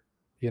later.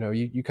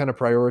 You kind of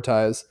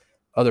prioritize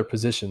other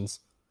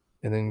positions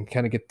and then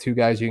kind of get 2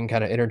 guys you can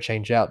kind of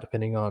interchange out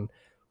depending on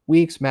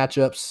weeks,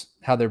 matchups,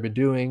 how they've been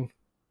doing,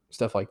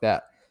 stuff like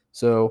that.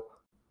 So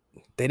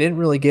they didn't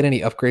really get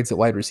any upgrades at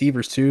wide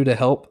receivers too to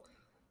help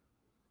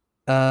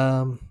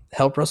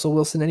Russell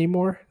Wilson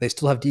anymore. They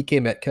still have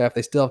DK Metcalf.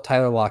 They still have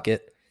Tyler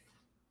Lockett.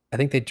 I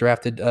think they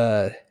drafted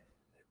Dwayne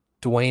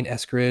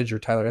Eskridge or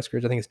Tyler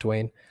Eskridge. I think it's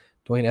Dwayne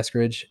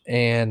Eskridge.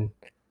 And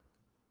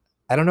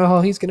I don't know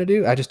how he's going to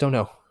do. I just don't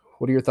know.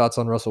 What are your thoughts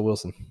on Russell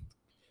Wilson?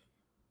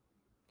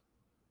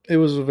 It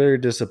was very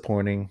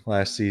disappointing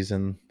last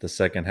season, the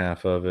second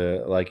half of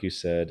it. Like you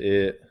said,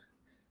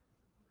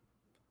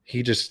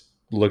 he just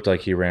looked like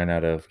he ran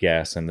out of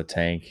gas in the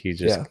tank.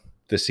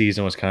 The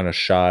season was kind of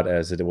shot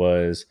as it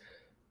was.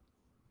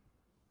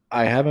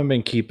 I haven't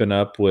been keeping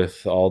up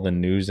with all the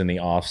news in the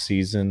off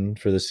season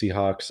for the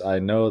Seahawks. I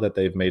know that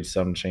they've made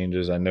some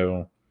changes. I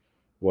know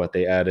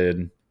they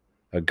added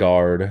a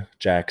guard,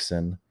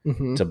 Jackson,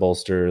 to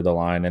bolster the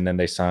line, and then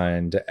they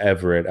signed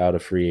Everett out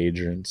of free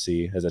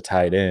agency as a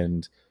tight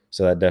end.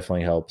 So that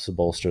definitely helps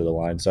bolster the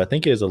line. So I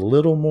think it is a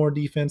little more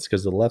defense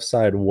because the left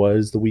side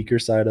was the weaker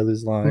side of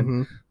his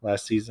line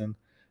last season.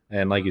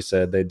 And like you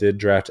said, they did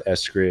draft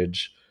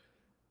Eskridge.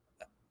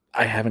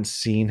 I haven't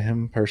seen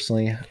him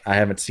personally. I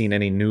haven't seen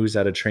any news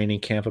out of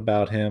training camp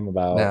about him,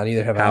 about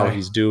how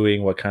he's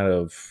doing, what kind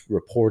of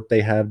report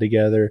they have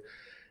together.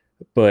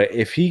 But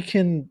if he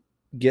can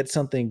get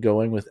something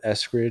going with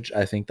Eskridge,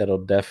 I think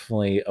that'll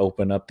definitely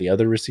open up the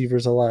other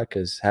receivers a lot,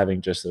 because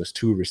having just those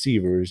 2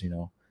 receivers,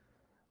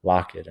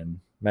 Lockett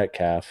and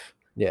Metcalf,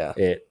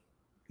 it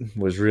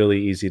was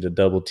really easy to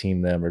double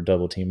team them or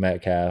double team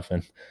Metcalf.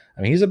 And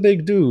I mean, he's a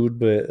big dude,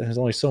 but there's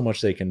only so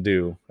much they can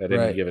do at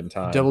any given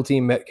time. Double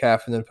team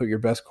Metcalf and then put your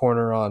best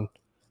corner on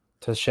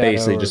to shadow.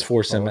 Basically, just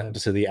force him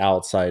to the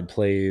outside,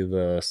 play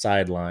the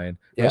sideline.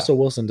 Yeah. Russell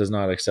Wilson does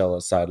not excel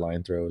at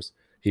sideline throws.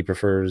 He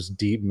prefers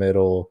deep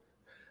middle.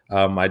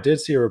 I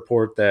did see a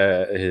report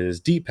that his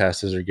deep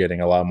passes are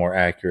getting a lot more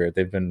accurate.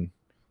 They've been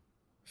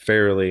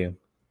fairly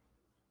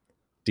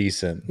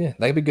decent. Yeah,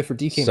 that could be good for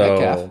DK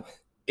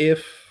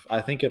Metcalf.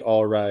 I think it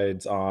all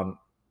rides on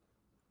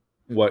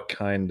what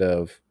kind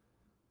of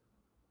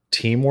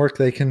teamwork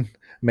they can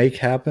make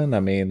happen.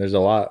 I mean, there's a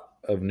lot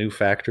of new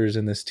factors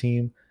in this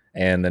team,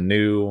 and the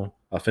new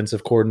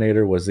offensive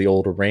coordinator was the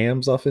old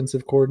Rams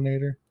offensive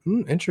coordinator.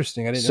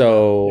 Interesting. I didn't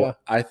know that. Yeah.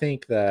 I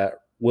think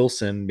that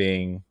Wilson,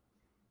 being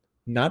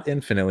not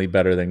infinitely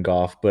better than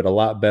Goff, but a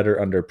lot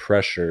better under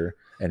pressure,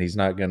 and he's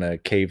not going to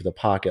cave the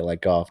pocket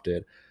like Goff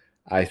did.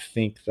 I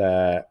think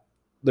that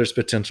there's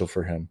potential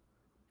for him,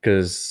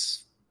 because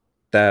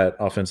that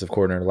offensive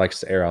coordinator likes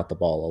to air out the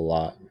ball a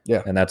lot.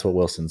 Yeah. And that's what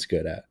Wilson's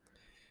good at.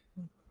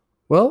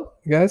 Well,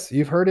 guys,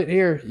 you've heard it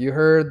here. You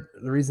heard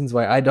the reasons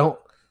why I don't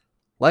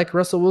like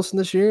Russell Wilson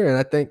this year. And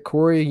I think,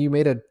 Corey, you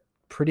made a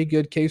pretty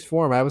good case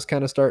for him. I was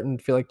kind of starting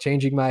to feel like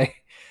changing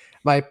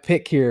my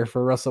pick here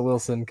for Russell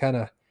Wilson, kind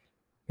of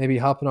maybe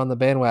hopping on the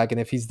bandwagon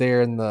if he's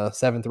there in the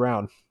 7th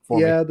round for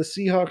me. Yeah, the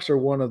Seahawks are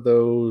one of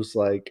those,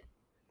 like,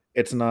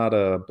 it's not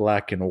a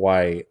black and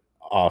white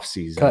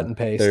offseason. Cut and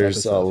paste.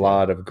 There's a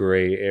lot of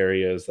gray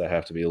areas that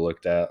have to be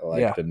looked at,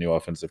 like the new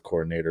offensive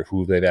coordinator,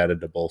 who they've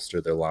added to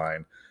bolster their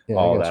line,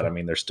 all that. I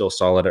mean, they're still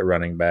solid at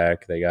running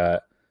back. They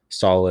got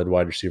solid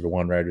wide receiver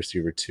 1, wide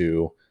receiver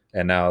 2.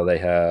 And now they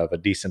have a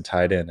decent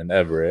tight end in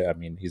Everett. I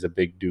mean, he's a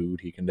big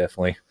dude. He can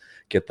definitely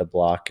get the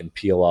block and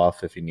peel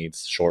off if he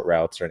needs short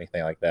routes or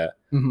anything like that.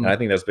 Mm-hmm. And I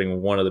think that's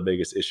been one of the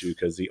biggest issues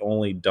because the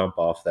only dump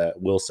off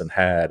that Wilson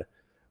had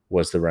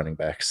was the running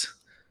backs.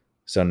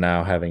 So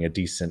now having a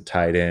decent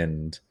tight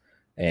end,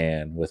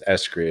 and with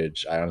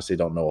Eskridge, I honestly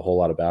don't know a whole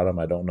lot about him.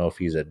 I don't know if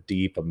he's a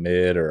deep, a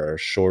mid, or a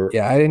short.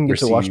 Yeah, I didn't get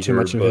to watch too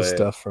much of his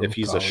stuff from if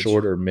he's college. A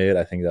short or mid,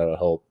 I think that'll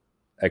help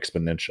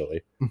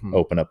exponentially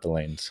open up the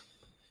lanes.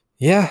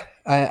 Yeah,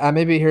 I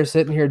may be here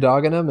sitting here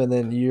dogging him, and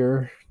then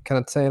you're kind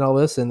of saying all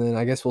this, and then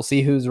I guess we'll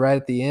see who's right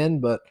at the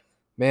end. But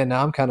man,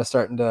 now I'm kind of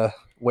starting to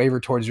waver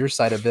towards your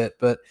side a bit.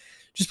 But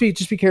just be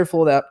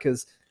careful of that,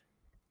 because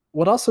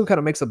what also kind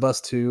of makes a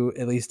bust too,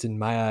 at least in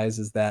my eyes,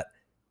 is that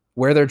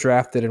where they're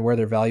drafted and where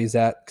their value's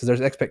at, because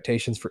there's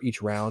expectations for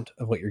each round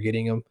of what you're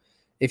getting them.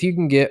 If you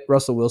can get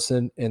Russell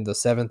Wilson in the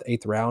 7th,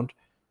 8th round,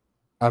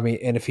 I mean,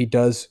 and if he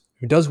does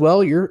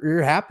well,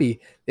 you're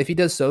happy. If he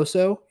does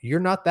so, you're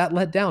not that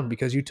let down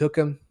because you took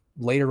him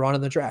later on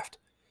in the draft.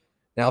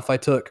 Now, if I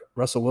took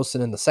Russell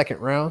Wilson in the 2nd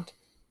round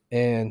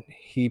and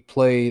he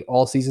played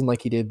all season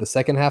like he did the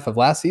second half of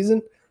last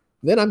season,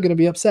 then I'm going to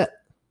be upset.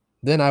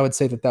 Then I would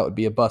say that would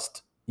be a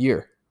bust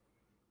year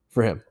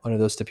for him under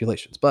those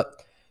stipulations.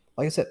 But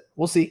like I said,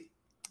 we'll see.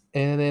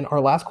 And then our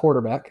last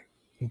quarterback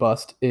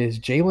bust is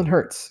Jalen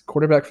Hurts,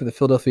 quarterback for the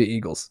Philadelphia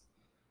Eagles.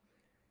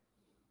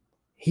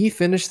 He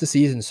finished the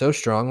season so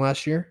strong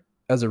last year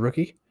as a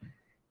rookie,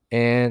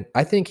 and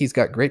I think he's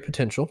got great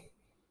potential.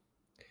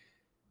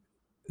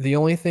 The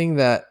only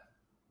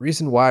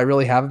reason why I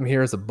really have him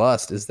here as a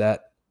bust is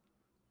that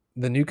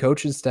the new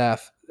coaching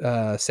staff,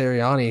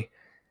 Sirianni,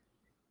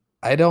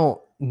 I don't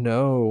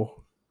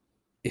know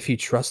if he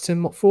trusts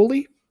him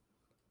fully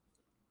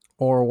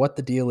or what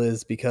the deal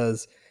is,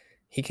 because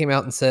he came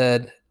out and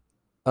said,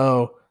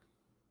 oh,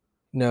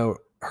 no,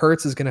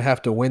 Hurts is going to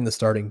have to win the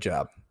starting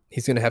job.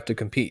 He's going to have to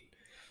compete.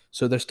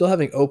 So they're still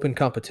having open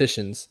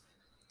competitions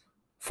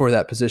for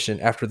that position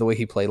after the way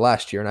he played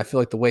last year. And I feel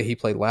like the way he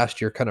played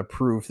last year kind of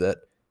proved that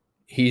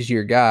he's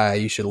your guy.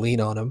 You should lean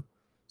on him.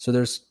 So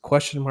there's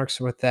question marks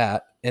with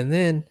that. And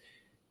then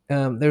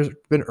there's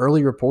been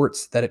early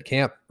reports that at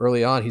camp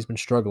early on, he's been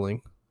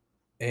struggling.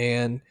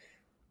 And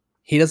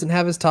he doesn't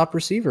have his top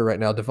receiver right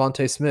now,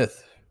 Devontae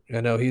Smith.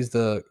 I know he's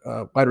the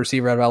wide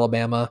receiver out of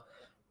Alabama,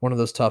 one of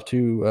those top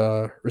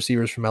 2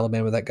 receivers from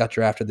Alabama that got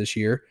drafted this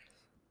year.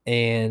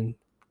 And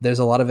there's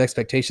a lot of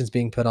expectations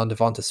being put on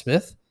Devonta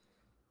Smith.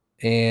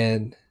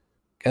 And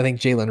I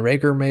think Jalen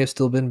Reagor may have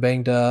still been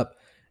banged up.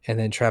 And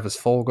then Travis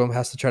Fulgham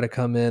has to try to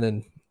come in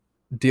and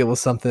deal with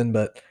something.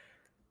 But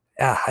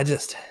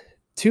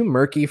too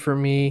murky for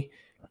me.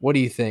 What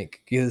do you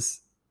think? Because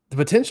the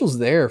potential's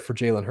there for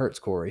Jalen Hurts,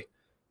 Corey.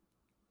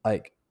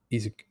 Like,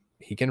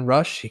 he can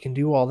rush. He can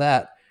do all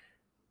that.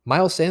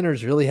 Miles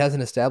Sanders really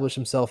hasn't established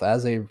himself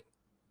as a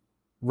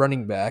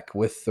running back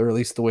or at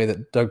least the way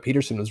that Doug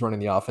Peterson was running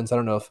the offense. I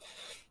don't know if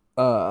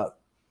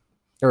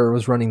or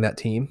was running that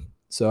team.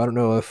 So I don't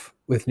know if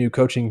with new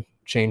coaching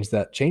changed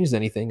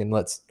anything and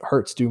lets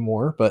Hurts do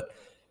more. But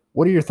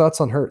what are your thoughts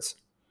on Hurts?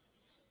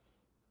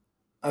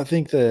 I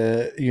think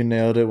that you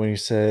nailed it when you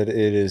said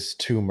it is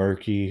too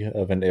murky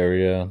of an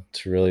area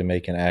to really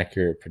make an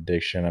accurate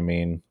prediction. I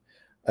mean,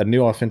 a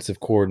new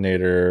offensive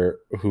coordinator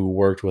who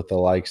worked with the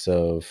likes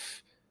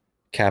of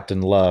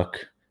Captain Luck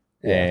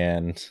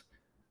and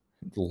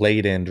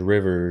late-end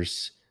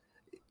Rivers,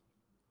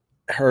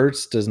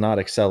 Hurts does not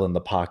excel in the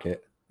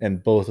pocket,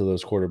 and both of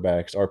those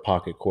quarterbacks are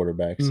pocket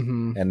quarterbacks.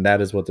 And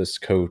that is what this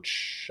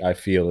coach, I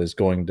feel, is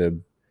going to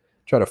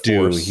try to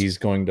force. He's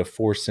going to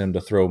force him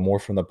to throw more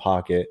from the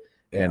pocket,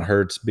 and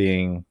Hurts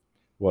being,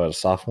 a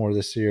sophomore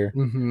this year,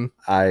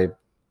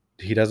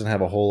 he doesn't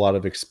have a whole lot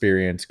of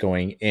experience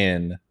going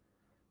in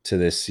to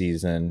this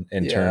season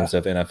in terms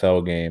of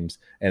NFL games,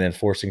 and then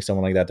forcing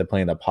someone like that to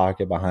play in the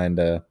pocket behind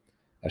a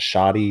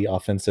shoddy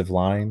offensive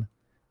line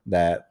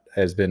that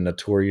has been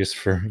notorious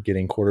for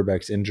getting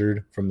quarterbacks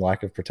injured from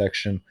lack of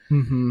protection.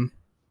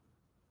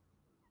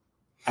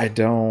 I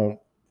don't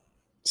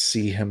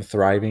see him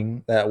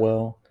thriving that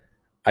well.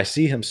 I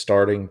see him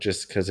starting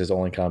just because his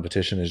only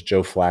competition is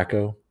Joe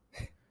Flacco.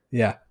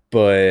 Yeah.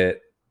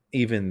 But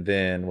even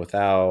then,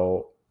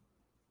 without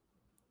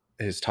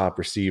his top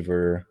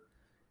receiver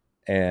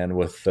and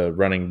with the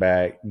running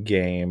back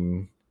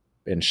game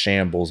in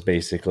shambles,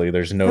 basically,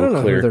 there's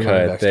no clear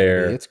cut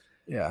there.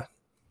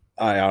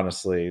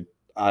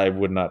 I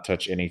would not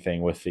touch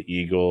anything with the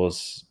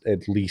Eagles,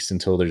 at least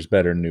until there's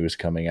better news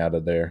coming out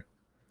of there.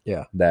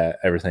 Yeah. That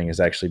everything has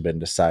actually been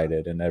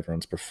decided and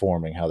everyone's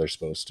performing how they're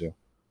supposed to.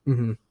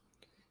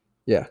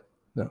 Yeah.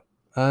 No,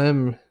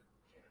 I'm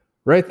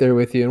right there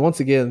with you. And once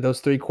again,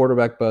 those 3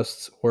 quarterback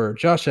busts were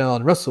Josh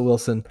Allen, Russell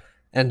Wilson,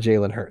 and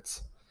Jalen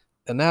Hurts.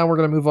 And now we're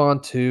going to move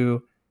on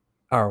to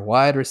our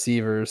wide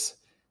receivers,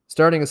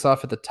 starting us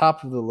off at the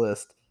top of the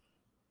list.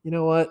 You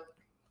know what?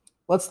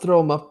 Let's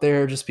throw them up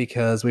there just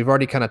because we've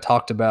already kind of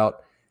talked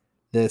about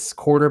this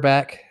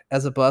quarterback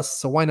as a bust.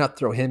 So why not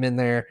throw him in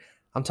there?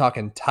 I'm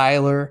talking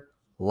Tyler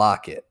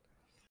Lockett.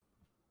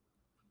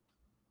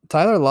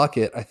 Tyler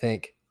Lockett, I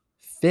think,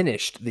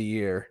 finished the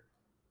year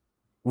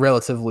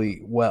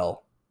relatively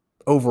well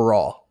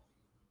overall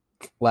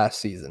last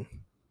season.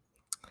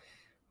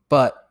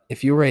 But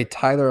if you were a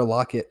Tyler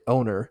Lockett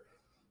owner,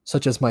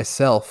 such as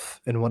myself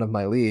in one of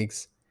my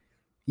leagues,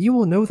 you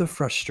will know the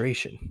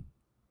frustration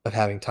of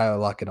having Tyler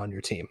Lockett on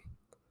your team.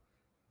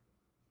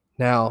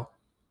 Now,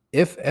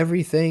 if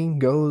everything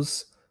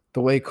goes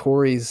the way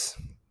Corey's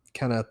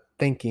kind of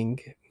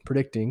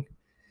predicting,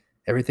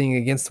 everything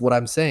against what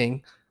I'm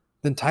saying,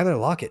 then Tyler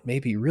Lockett may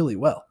be really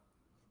well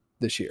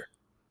this year.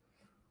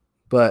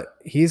 But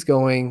he's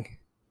going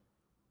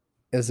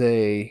as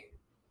a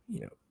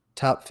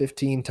top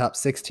 15, top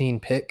 16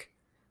 pick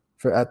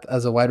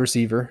as a wide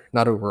receiver,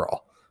 not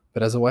overall,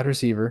 but as a wide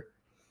receiver.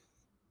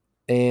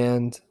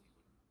 And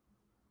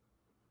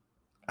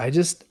I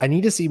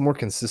need to see more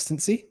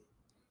consistency.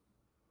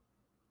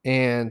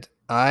 And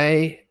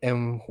I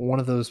am one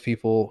of those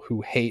people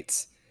who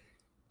hates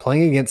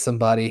playing against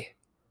somebody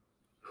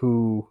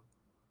who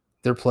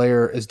their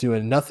player is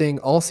doing nothing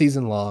all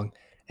season long,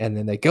 and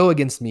then they go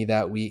against me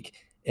that week,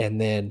 and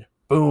then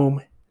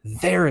boom,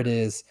 there it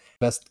is.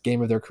 Best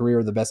game of their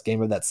career, the best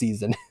game of that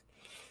season.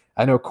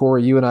 I know,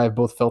 Corey, you and I have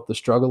both felt the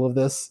struggle of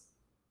this,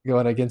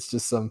 going against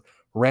just some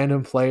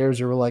random players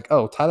who were like,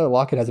 oh, Tyler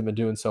Lockett hasn't been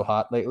doing so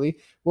hot lately.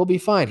 We'll be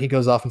fine. He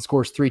goes off and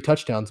scores 3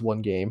 touchdowns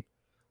one game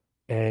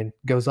and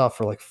goes off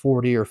for like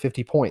 40 or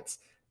 50 points,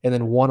 and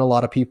then won a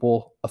lot of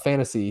people a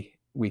fantasy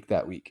week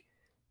that week.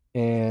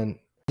 And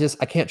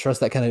I can't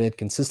trust that kind of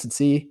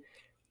inconsistency.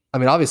 I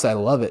mean, obviously I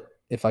love it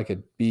if I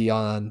could be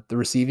on the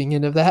receiving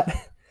end of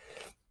that,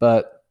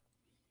 but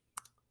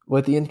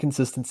with the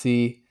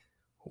inconsistency,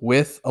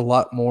 with a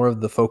lot more of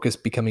the focus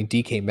becoming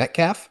DK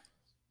Metcalf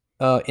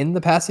in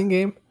the passing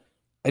game,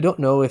 I don't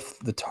know if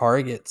the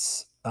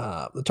targets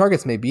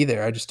may be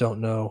there. I just don't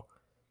know.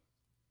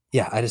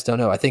 Yeah, I just don't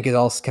know. I think it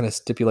all kind of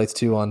stipulates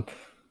too on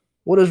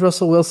what does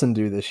Russell Wilson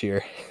do this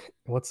year?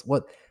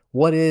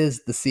 What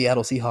is the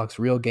Seattle Seahawks'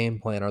 real game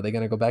plan? Are they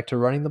going to go back to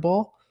running the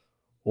ball,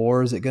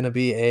 or is it going to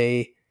be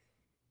a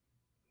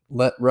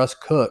let Russ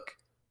cook?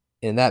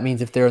 And that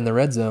means if they're in the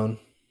red zone,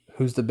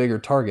 who's the bigger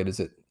target? Is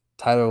it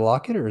Tyler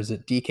Lockett or is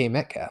it DK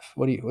Metcalf?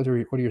 What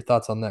are your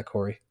thoughts on that,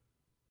 Corey?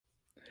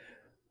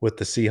 With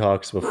the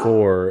Seahawks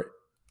before,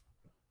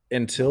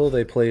 until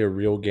they play a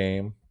real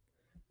game,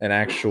 an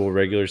actual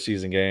regular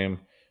season game,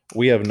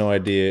 we have no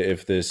idea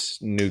if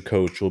this new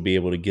coach will be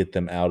able to get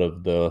them out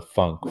of the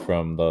funk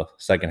from the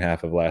second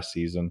half of last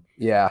season.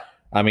 Yeah.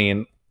 I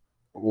mean,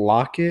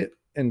 Lockett,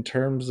 in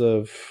terms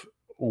of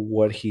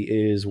what he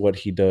is, what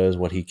he does,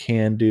 what he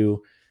can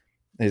do,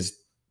 his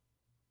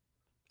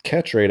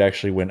catch rate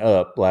actually went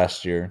up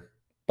last year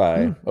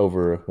by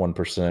over 1%.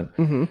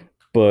 Mm-hmm.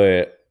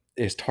 But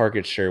his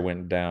target share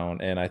went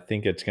down, and I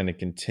think it's going to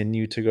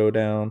continue to go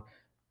down.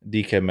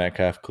 DK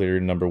Metcalf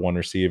cleared number 1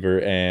 receiver,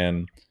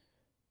 and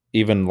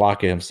even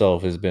Lockett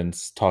himself has been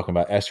talking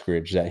about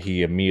Eskridge, that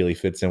he immediately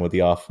fits in with the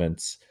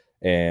offense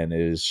and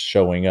is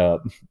showing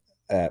up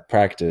at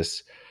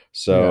practice.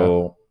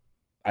 So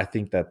I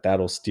think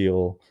that'll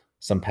steal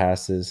some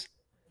passes.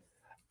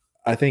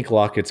 I think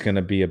Lockett's going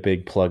to be a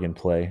big plug and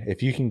play.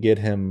 If you can get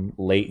him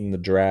late in the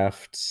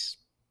drafts,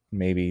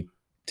 maybe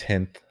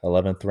 10th,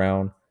 11th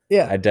round,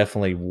 I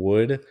definitely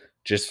would.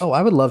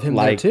 I would love him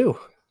there too.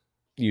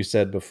 You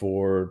said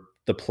before,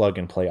 the plug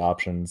and play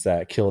options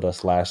that killed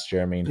us last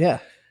year. I mean,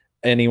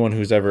 anyone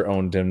who's ever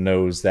owned him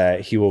knows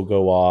that he will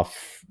go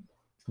off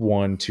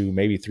 1, 2,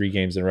 maybe 3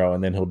 games in a row,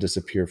 and then he'll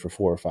disappear for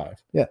 4 or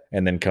 5. Yeah.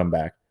 And then come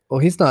back. Well,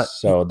 he's not.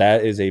 So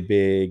that is a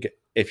big,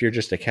 if you're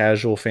just a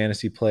casual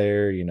fantasy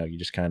player, you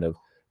just kind of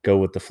go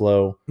with the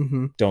flow.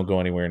 Mm-hmm. Don't go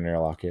anywhere near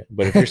Lockett.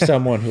 But if you're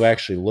someone who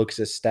actually looks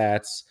at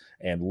stats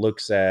and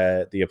looks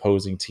at the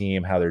opposing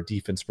team, how their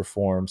defense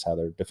performs, how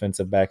their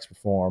defensive backs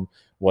perform,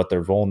 what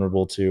they're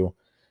vulnerable to,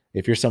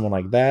 if you're someone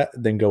like that,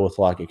 then go with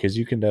Lockett, because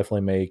you can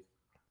definitely make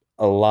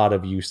a lot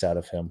of use out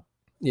of him.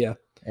 Yeah.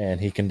 And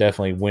he can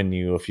definitely win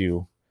you a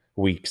few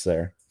weeks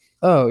there.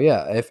 Oh,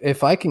 yeah.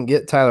 If I can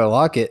get Tyler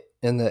Lockett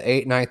in the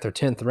 8th, 9th, or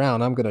 10th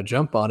round, I'm going to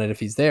jump on it if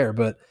he's there.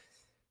 But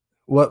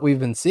what we've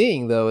been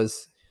seeing, though,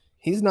 is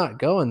he's not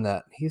going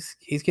that. He's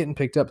getting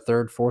picked up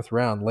 3rd, 4th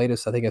round.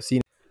 Latest I think I've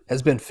seen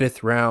has been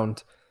 5th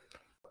round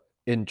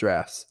in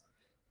drafts.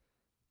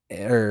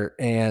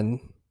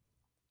 And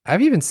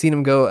I've even seen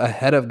him go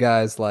ahead of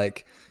guys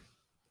like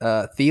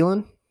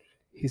Thielen.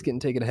 He's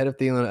getting taken ahead of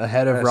Thielen,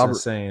 ahead of Robert.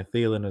 Saying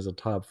Thielen is a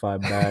top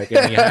 5 back,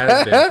 and he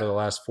has been for the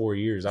last 4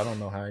 years. I don't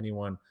know how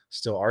anyone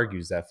still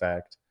argues that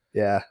fact.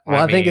 Yeah,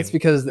 well, I think it's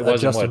because it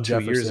wasn't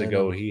Justin 2 years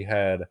ago he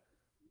had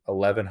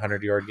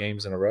 1,100-yard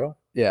games in a row.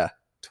 Yeah,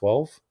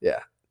 12. Yeah,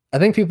 I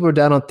think people were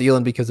down on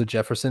Thielen because of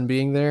Jefferson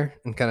being there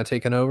and kind of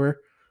taking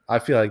over. I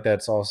feel like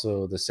that's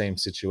also the same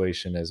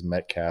situation as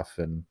Metcalf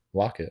and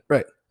Lockett.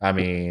 Right. I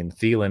mean,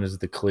 Thielen is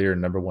the clear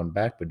number 1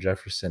 back, but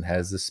Jefferson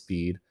has the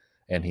speed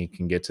and he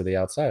can get to the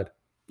outside.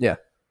 Yeah.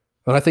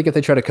 But I think if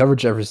they try to cover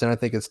Jefferson, I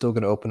think it's still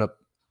going to open up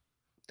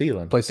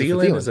Thielen.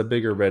 Thielen is a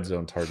bigger red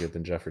zone target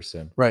than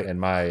Jefferson, right? In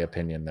my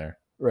opinion there.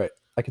 Right.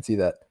 I can see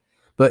that.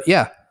 But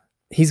yeah,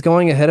 he's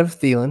going ahead of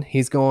Thielen.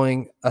 He's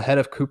going ahead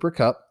of Cooper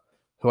Kupp,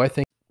 who I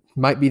think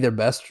might be their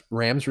best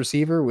Rams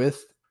receiver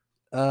with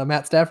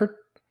Matt Stafford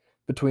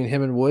between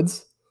him and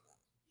Woods?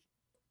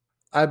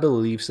 I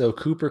believe so.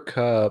 Cooper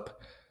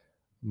Kupp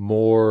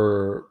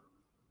more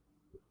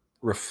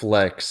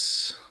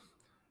reflects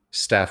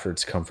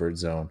Stafford's comfort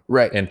zone,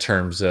 right, in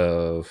terms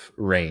of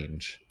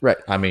range. Right.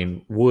 I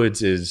mean,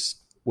 Woods is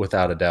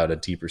without a doubt a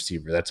deep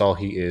receiver. That's all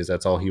he is.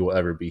 That's all he will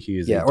ever be. He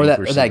is a deep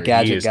receiver. Or that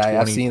gadget guy.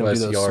 I've seen him do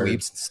those yards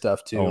sweeps and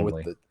stuff too. only.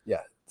 With the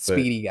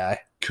speedy guy.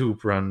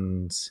 Coop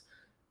runs,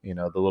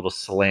 the little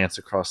slants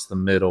across the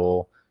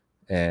middle,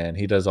 and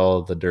he does all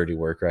of the dirty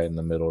work right in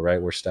the middle,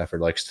 right where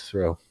Stafford likes to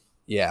throw.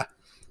 Yeah.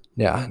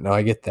 No,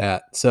 I get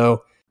that.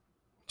 So,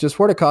 just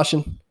word of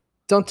caution: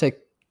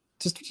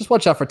 just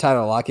watch out for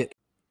Tyler Lockett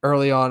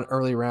early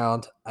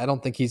round. I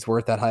don't think he's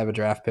worth that high of a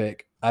draft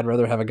pick. I'd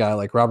rather have a guy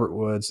like Robert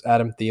Woods,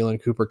 Adam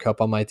Thielen, Cooper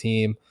Kupp on my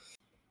team.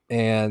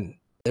 And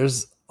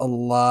there's a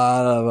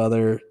lot of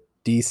other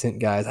decent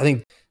guys. I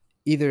think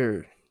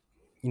either,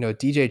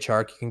 DJ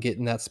Chark, you can get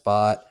in that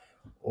spot,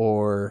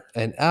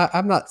 and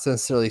I'm not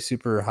necessarily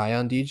super high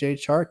on DJ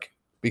Chark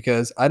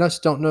because I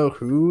just don't know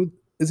who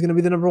is going to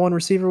be the number one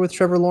receiver with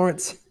Trevor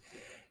Lawrence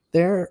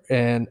there.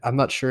 And I'm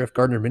not sure if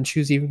Gardner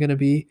Minshew is even going to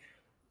be.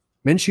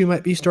 Minshew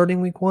might be starting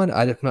week 1.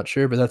 I'm not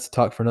sure, but that's a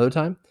talk for another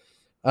time.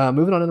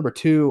 Moving on to number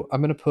 2, I'm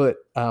going to put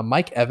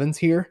Mike Evans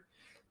here.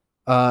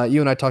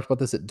 You and I talked about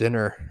this at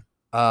dinner.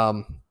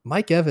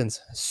 Mike Evans,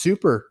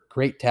 super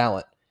great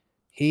talent.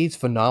 He's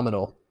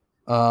phenomenal.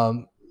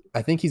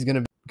 I think he's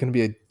going to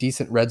be a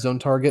decent red zone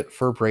target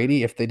for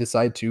Brady if they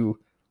decide to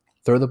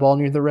throw the ball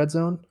near the red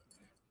zone.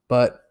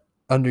 But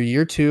under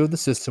year 2 of the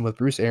system with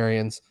Bruce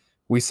Arians,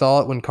 we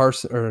saw it when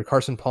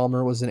Carson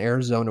Palmer was in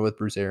Arizona with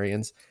Bruce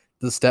Arians.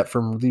 The step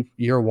from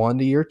year 1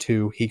 to year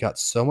 2, he got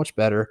so much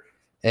better.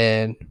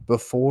 And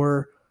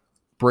before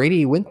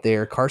Brady went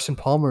there, Carson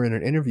Palmer in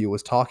an interview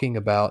was talking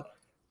about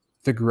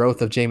the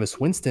growth of Jameis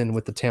Winston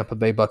with the Tampa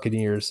Bay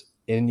Buccaneers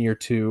in year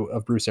 2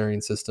 of Bruce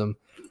Arians' system.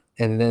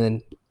 And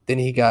then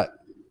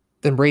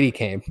Brady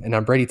came, and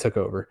now Brady took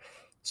over.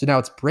 So now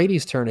it's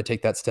Brady's turn to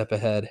take that step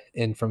ahead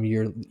and from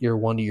year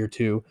 1 to year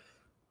 2.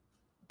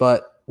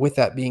 But with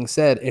that being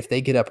said, if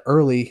they get up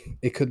early,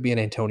 it could be an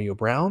Antonio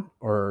Brown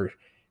or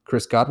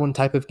Chris Godwin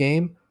type of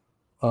game.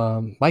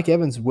 Mike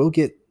Evans will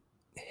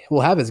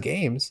have his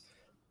games,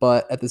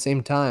 but at the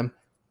same time,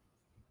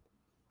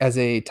 as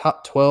a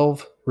top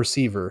 12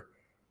 receiver,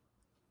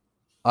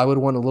 I would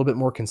want a little bit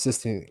more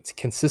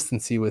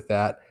consistency with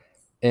that.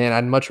 And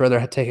I'd much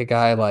rather take a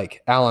guy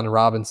like Allen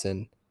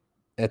Robinson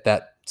at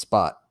that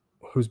spot,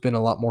 who's been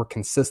a lot more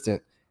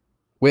consistent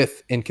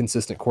with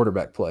inconsistent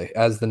quarterback play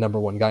as the number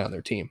 1 guy on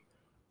their team.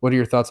 What are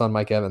your thoughts on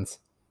Mike Evans?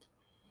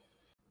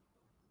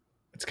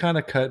 It's kind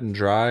of cut and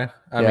dry.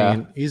 I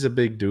mean, he's a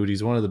big dude.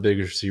 He's one of the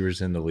biggest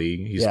receivers in the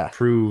league. He's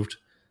proved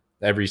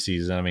every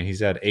season. I mean, he's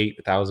had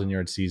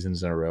 8,000-yard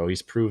seasons in a row.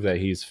 He's proved that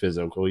he's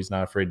physical. He's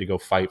not afraid to go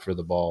fight for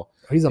the ball.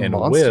 He's a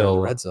monster in the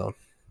red zone.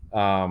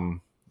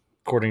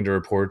 According to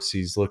reports,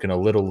 he's looking a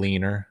little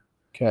leaner.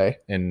 Okay.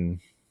 And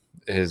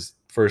his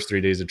first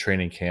 3 days of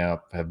training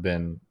camp have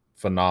been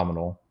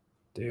phenomenal,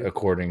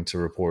 according to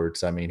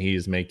reports. I mean,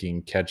 he's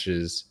making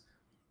catches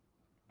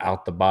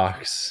out the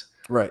box.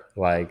 Right.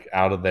 Like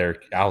out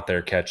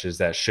there catches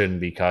that shouldn't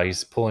be caught.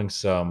 He's pulling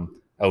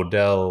some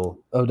Odell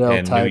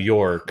in type. New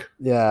York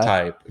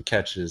type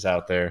catches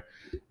out there.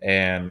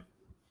 And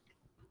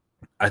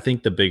I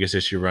think the biggest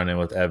issue running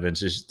with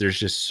Evans is there's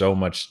just so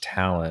much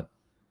talent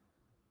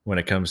when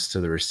it comes to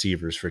the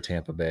receivers for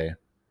Tampa Bay.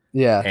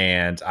 Yeah.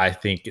 And I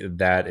think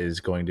that is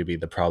going to be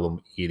the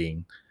problem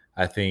eating.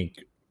 I think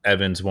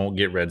Evans won't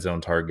get red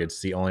zone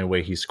targets. The only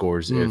way he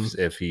scores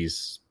if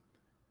he's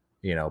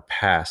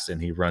passed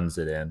and he runs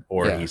it in,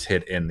 or he's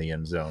hit in the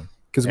end zone.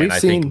 Because I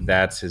think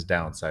that's his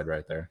downside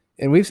right there.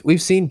 And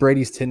we've seen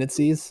Brady's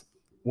tendencies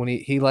when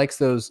he likes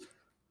those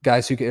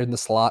guys who get in the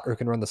slot or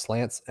can run the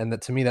slants, and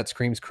that to me that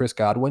screams Chris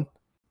Godwin.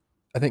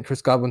 I think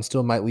Chris Godwin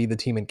still might lead the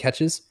team in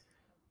catches.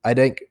 I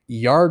think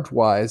yard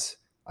wise,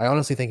 I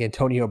honestly think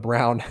Antonio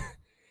Brown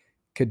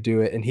could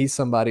do it, and he's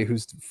somebody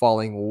who's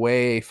falling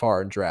way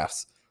far in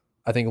drafts.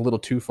 I think a little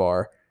too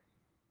far.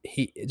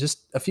 He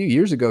just a few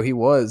years ago he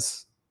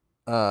was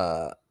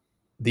the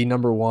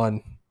number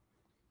 1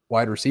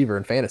 wide receiver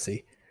in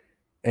fantasy.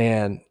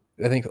 And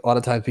I think a lot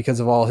of times because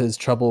of all his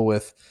trouble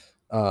with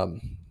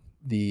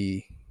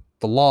the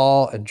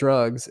law and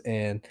drugs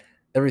and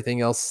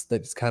everything else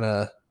that's kind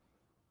of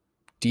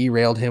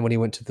derailed him when he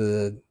went to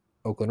the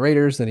Oakland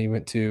Raiders, then he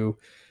went to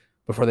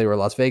before they were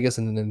Las Vegas,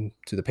 and then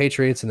to the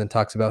Patriots, and then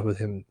talks about with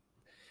him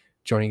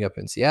joining up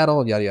in Seattle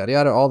and yada, yada,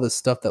 yada, all this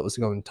stuff that was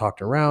going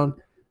talked around.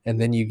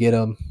 And then you get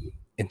him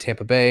in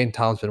Tampa Bay, and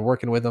Tom's been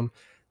working with him.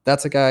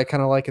 That's a guy I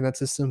kind of like in that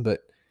system.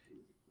 But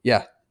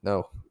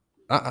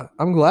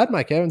I'm glad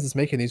Mike Evans is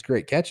making these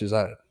great catches.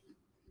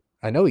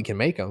 I know he can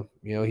make them.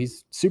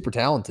 He's super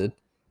talented.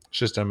 It's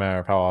just a matter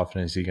of how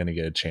often is he going to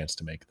get a chance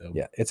to make them.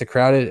 Yeah, that's a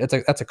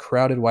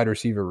crowded wide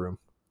receiver room.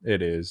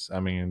 It is. I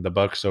mean, the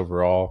Bucs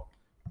overall,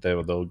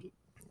 they'll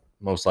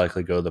most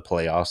likely go to the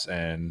playoffs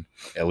and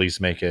at least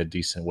make a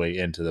decent way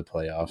into the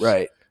playoffs.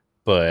 Right.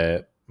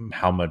 But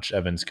how much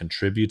Evans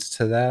contributes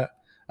to that.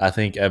 I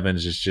think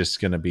Evans is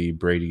just going to be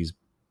Brady's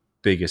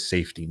biggest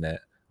safety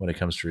net when it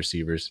comes to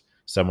receivers.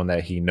 Someone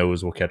that he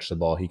knows will catch the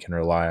ball, he can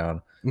rely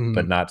on,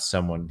 but not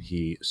someone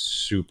he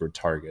super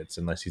targets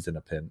unless he's in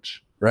a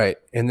pinch. Right.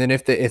 And then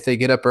if they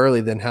get up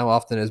early, then how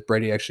often is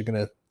Brady actually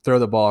going to throw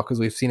the ball? Because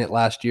we've seen it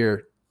last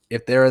year.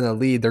 If they're in the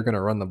lead, they're going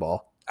to run the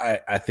ball.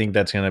 I think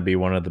that's going to be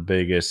one of the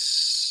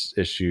biggest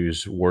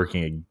issues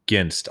working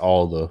against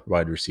all the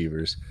wide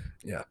receivers.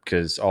 Yeah.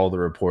 Because all the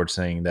reports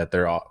saying that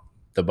they're all,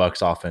 the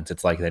Bucs offense,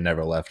 it's like they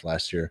never left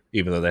last year,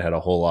 even though they had a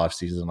whole off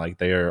season. Like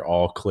they are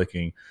all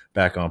clicking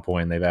back on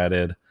point. They've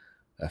added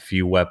a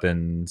few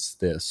weapons,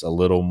 a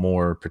little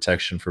more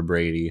protection for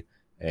Brady,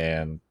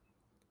 and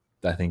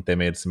I think they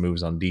made some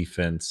moves on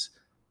defense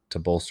to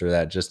bolster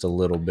that just a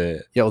little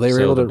bit. Yeah, well, they were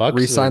able to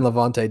re-sign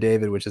Lavonte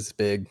David, which is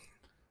big.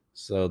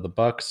 So the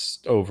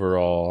Bucs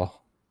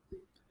overall,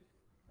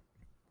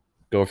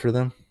 go for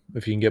them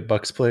if you can get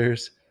Bucs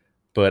players.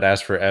 But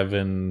as for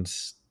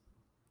Evans,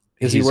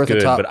 is he worth good,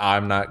 a top? But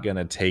I'm not going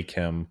to take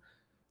him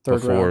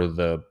before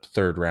the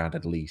third round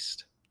at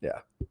least. Yeah.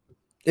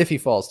 If he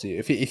falls to you.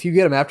 If you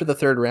get him after the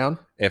third round.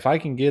 If I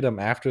can get him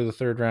after the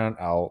third round,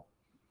 I'll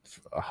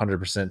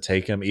 100%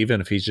 take him,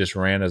 even if he's just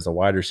ran as the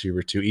wide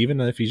receiver too.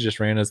 Even if he's just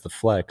ran as the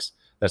flex,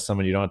 that's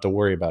someone you don't have to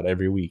worry about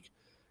every week.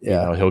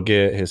 Yeah. You know, he'll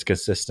get his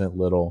consistent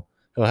he'll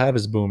have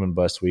his boom and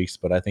bust weeks,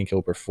 but I think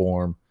he'll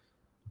perform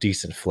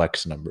decent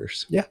flex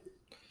numbers. Yeah.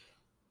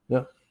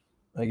 Yeah.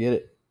 I get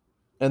it.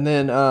 And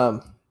then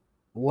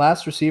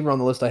last receiver on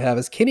the list I have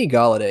is Kenny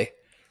Golladay.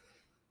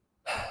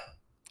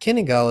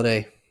 Kenny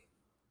Golladay.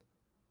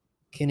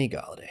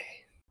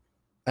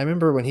 I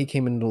remember when he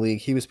came into the league,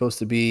 he was supposed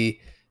to be,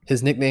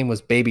 his nickname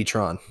was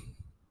Babytron.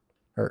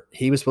 Or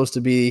he was supposed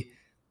to be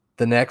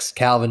the next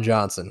Calvin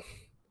Johnson.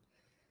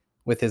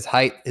 With his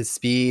height, his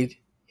speed,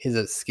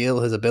 his skill,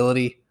 his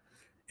ability.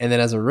 And then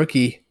as a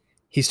rookie,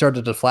 he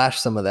started to flash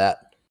some of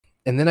that.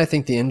 And then I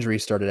think the injury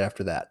started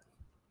after that.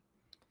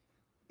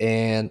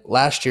 And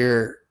last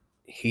year,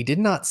 he did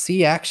not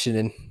see action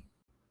in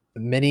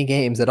many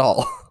games at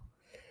all.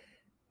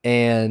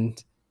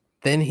 And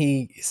then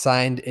he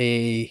signed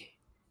I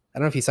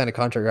don't know if he signed a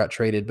contract or got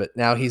traded, but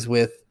now he's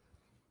with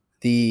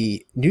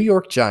the New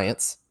York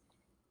Giants,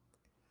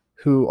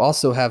 who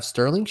also have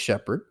Sterling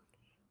Shepard.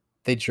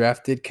 They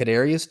drafted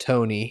Kadarius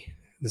Toney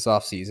this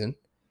offseason.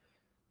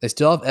 They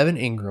still have Evan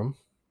Ingram.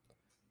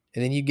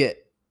 And then you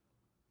get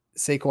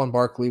Saquon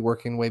Barkley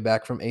working way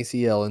back from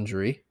ACL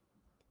injury.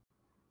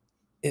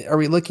 Are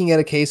we looking at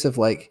a case of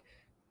like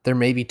there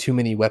may be too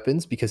many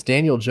weapons? Because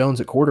Daniel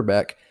Jones at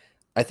quarterback,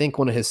 I think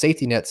one of his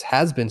safety nets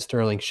has been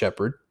Sterling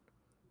Shepard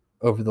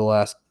over the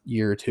last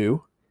year or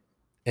two.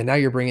 And now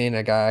you're bringing in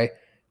a guy,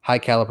 high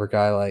caliber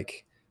guy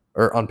like,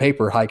 or on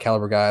paper, high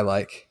caliber guy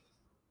like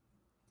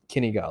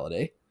Kenny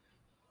Golladay,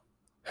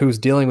 who's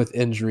dealing with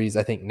injuries,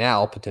 I think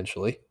now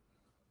potentially.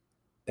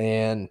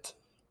 And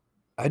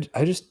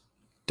I just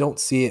don't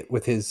see it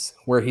with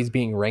where he's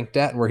being ranked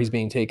at and where he's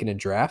being taken in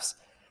drafts.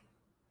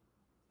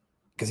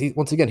 Because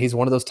he's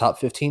one of those top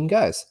 15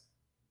 guys.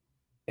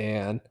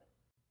 And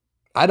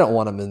I don't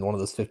want him in one of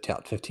those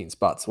top 15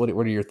 spots. What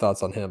are your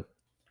thoughts on him?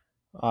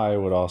 I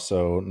would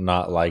also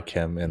not like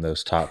him in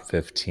those top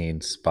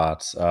 15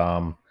 spots.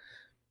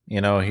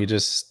 He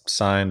just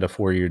signed a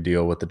 4-year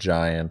deal with the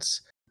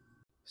Giants.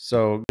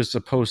 So he's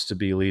supposed to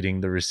be leading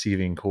the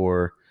receiving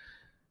core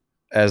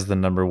as the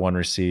number one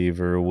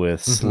receiver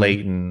with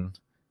Slayton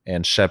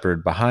and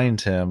Shepard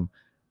behind him.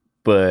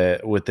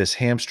 But with this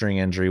hamstring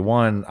injury,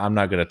 I'm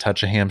not going to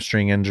touch a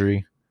hamstring injury,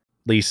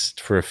 at least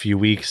for a few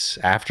weeks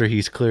after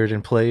he's cleared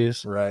and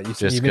plays. Right. You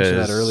mentioned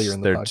that earlier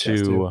in the podcast they're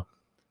too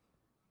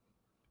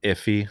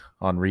iffy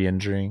on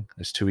re-injuring.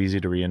 It's too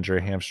easy to re-injure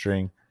a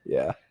hamstring.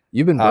 Yeah.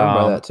 You've been burned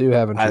by that too,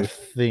 haven't you? I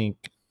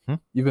think.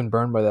 You've been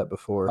burned by that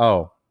before.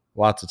 Oh,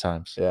 lots of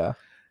times. Yeah.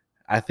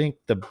 I think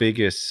the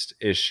biggest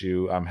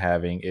issue I'm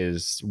having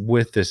is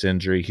with this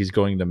injury, he's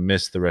going to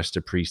miss the rest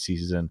of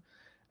preseason.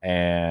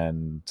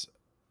 And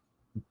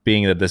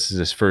being that this is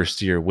his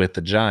first year with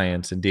the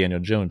Giants and Daniel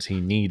Jones, he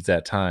needs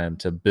that time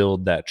to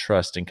build that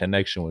trust and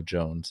connection with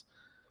Jones.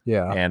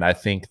 Yeah. And I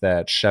think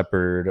that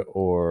Shepard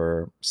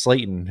or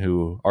Slayton,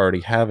 who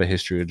already have a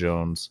history with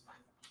Jones,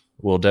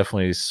 will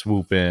definitely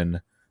swoop in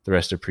the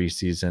rest of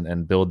preseason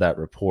and build that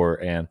rapport.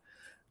 And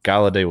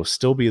Golladay will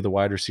still be the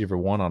wide receiver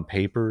 1 on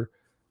paper,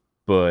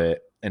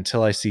 but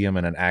until I see him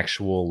in an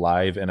actual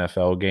live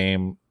NFL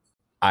game,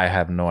 I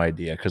have no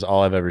idea, because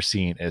all I've ever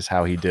seen is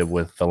how he did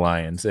with the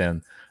Lions,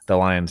 and the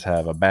Lions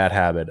have a bad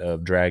habit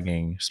of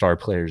dragging star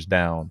players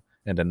down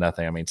into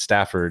nothing. I mean,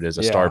 Stafford is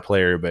a star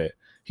player, but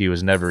he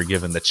was never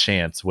given the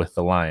chance with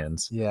the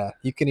Lions. Yeah,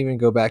 you can even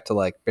go back to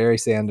like Barry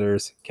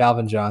Sanders,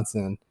 Calvin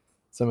Johnson,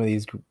 some of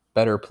these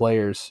better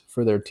players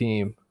for their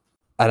team.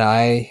 And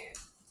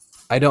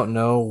I don't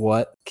know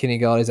what Kenny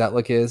Galladay's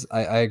outlook is.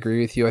 I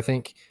agree with you. I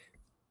think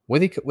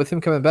with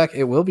him coming back,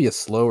 it will be a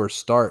slower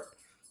start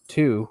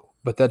too,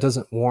 but that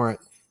doesn't warrant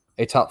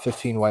a top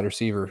 15 wide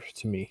receiver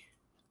to me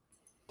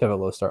to have a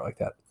low start like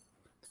that.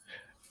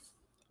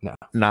 No.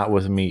 Not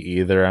with me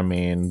either. I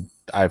mean,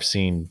 I've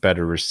seen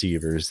better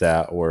receivers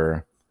that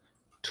were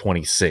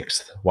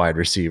 26th wide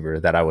receiver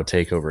that I would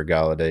take over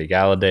Galladay.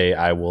 Galladay,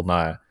 I will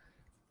not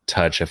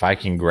touch. If I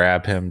can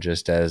grab him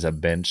just as a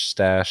bench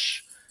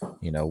stash,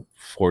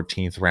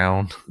 14th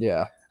round,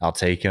 Yeah, I'll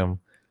take him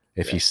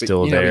if he's but,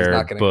 still there. He's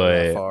not going to go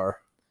that far.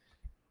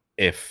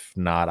 If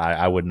not,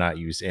 I would not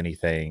use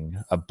anything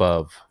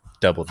above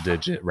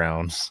double-digit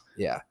rounds.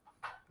 Yeah,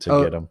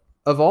 to get him.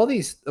 Of all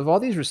these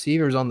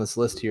receivers on this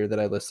list here that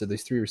I listed,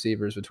 these 3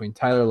 receivers between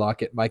Tyler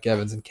Lockett, Mike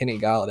Evans, and Kenny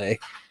Galladay,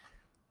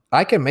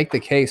 I can make the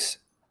case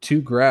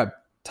to grab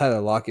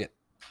Tyler Lockett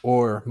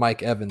or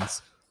Mike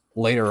Evans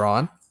later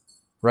on,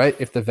 right?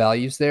 If the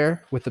value's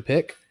there with the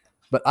pick.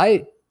 But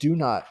I do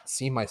not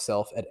see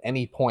myself at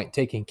any point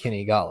taking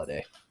Kenny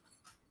Galladay.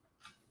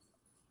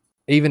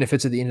 Even if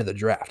it's at the end of the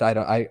draft, I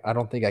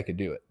don't think I could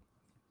do it.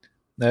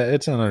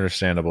 It's an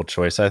understandable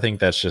choice. I think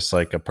that's just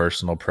like a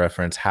personal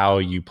preference, how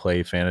you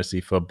play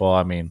fantasy football.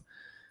 I mean,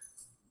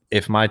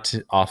 if my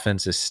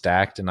offense is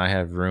stacked and I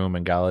have room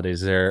and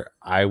Galladay's there,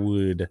 I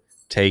would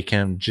take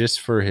him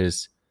just for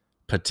his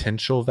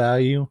potential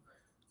value,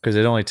 because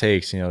it only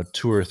takes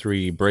 2 or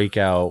 3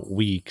 breakout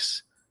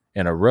weeks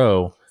in a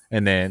row,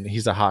 and then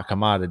he's a hot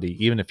commodity.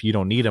 Even if you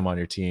don't need him on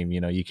your team,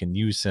 you can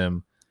use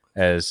him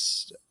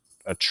as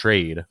a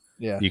trade.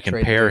 Yeah, you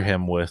can pair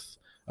him with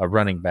a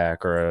running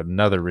back or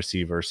another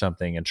receiver or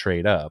something and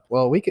trade up.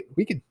 Well, we could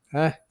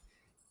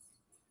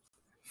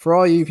for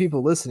all you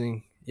people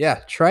listening,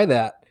 try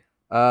that.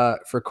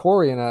 For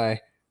Corey and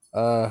I,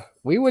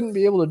 we wouldn't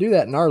be able to do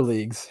that in our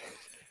leagues.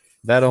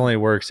 That only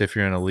works if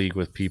you're in a league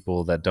with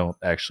people that don't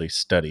actually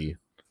study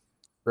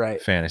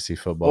fantasy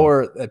football,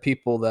 or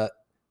people that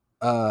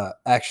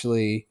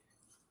actually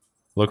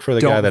look for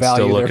the guy that's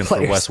still looking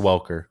for Wes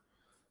Welker.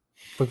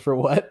 Look for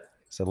what?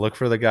 So look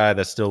for the guy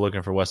that's still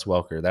looking for Wes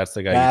Welker. That's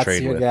the guy you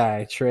trade with. That's your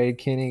guy. Trade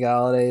Kenny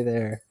Galladay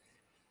there.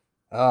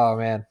 Oh,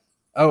 man.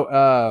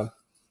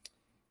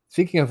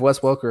 Speaking of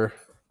Wes Welker,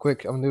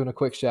 I'm doing a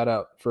quick shout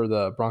out for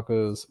the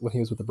Broncos when he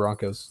was with the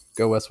Broncos.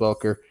 Go Wes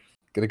Welker.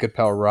 Get a good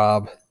pal,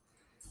 Rob.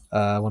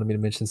 Wanted me to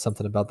mention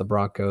something about the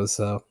Broncos.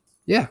 So,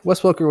 yeah,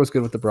 Wes Welker was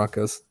good with the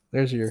Broncos.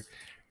 There's your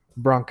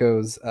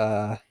Broncos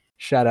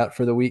shout out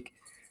for the week.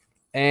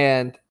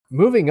 And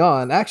moving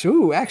on,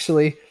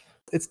 actually,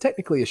 it's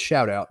technically a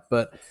shout out,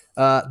 but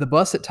the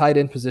bust at tight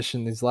end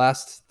position, these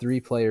last 3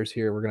 players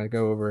here we're going to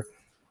go over.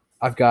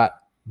 I've got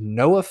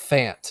Noah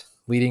Fant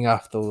leading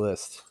off the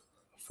list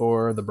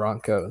for the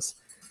Broncos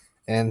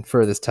and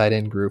for this tight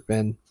end group.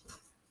 And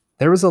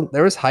there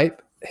was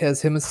hype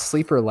as him as a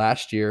sleeper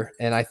last year,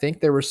 and I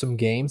think there were some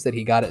games that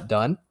he got it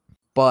done.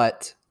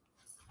 But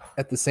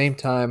at the same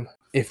time,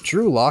 if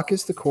Drew Lock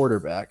is the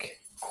quarterback,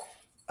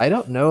 I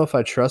don't know if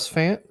I trust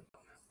Fant.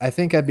 I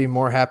think I'd be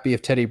more happy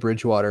if Teddy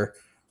Bridgewater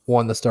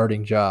won the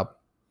starting job,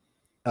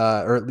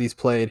 or at least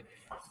played.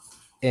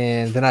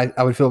 And then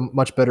I would feel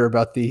much better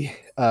about the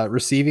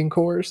receiving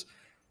cores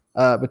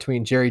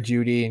between Jerry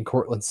Jeudy and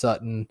Cortland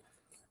Sutton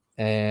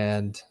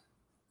and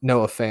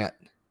Noah Fant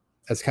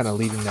as kind of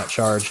leading that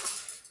charge.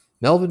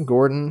 Melvin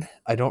Gordon,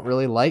 I don't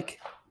really like.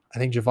 I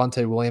think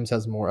Javonte Williams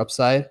has more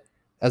upside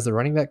as the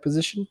running back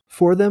position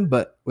for them.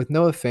 But with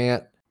Noah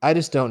Fant, I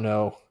just don't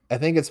know. I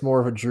think it's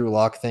more of a Drew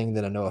Lock thing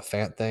than a Noah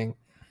Fant thing.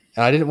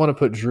 And I didn't want to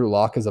put Drew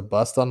Lock as a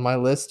bust on my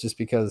list just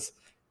because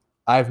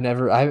I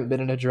haven't been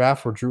in a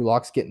draft where Drew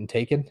Lock's getting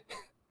taken,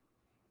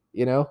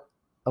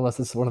 unless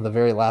it's one of the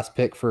very last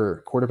pick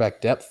for quarterback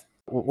depth.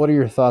 What are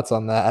your thoughts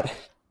on that?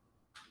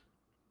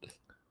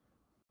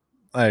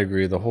 I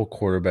agree. The whole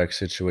quarterback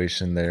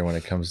situation there when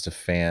it comes to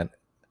Fant,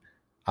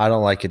 I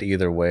don't like it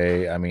either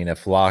way. I mean,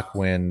 if Lock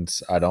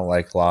wins, I don't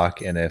like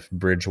Lock. And if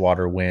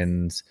Bridgewater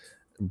wins,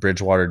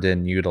 Bridgewater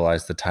didn't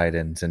utilize the tight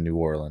ends in New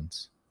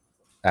Orleans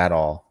at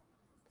all.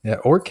 Yeah,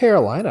 or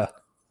Carolina.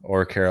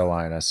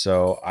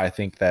 So I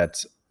think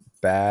that's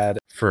bad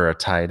for a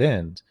tight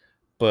end.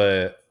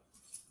 But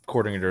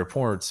according to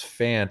reports,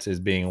 Fant is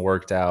being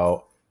worked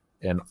out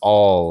in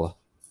all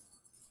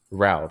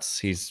routes.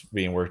 He's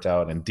being worked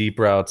out in deep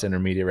routes,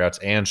 intermediate routes,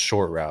 and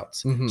short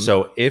routes. Mm-hmm.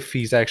 So if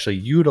he's actually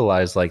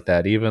utilized like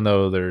that, even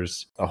though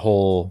there's a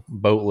whole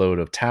boatload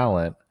of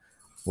talent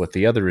with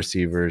the other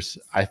receivers,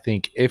 I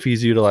think if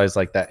he's utilized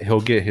like that,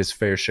 he'll get his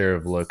fair share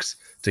of looks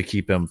to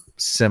keep him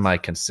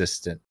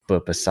semi-consistent.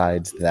 But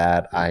besides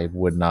that, I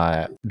would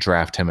not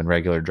draft him in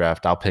regular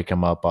draft. I'll pick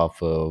him up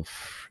off of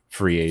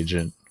free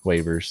agent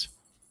waivers.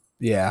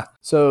 Yeah.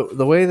 So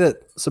the way that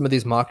some of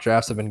these mock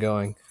drafts have been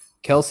going,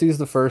 Kelsey's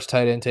the first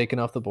tight end taken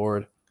off the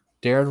board.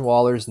 Darren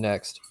Waller's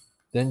next.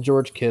 Then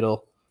George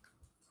Kittle.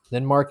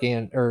 Then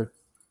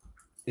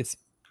it's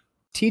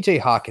TJ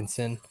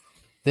Hawkinson.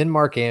 Then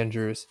Mark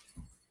Andrews.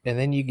 And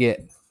then you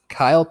get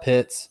Kyle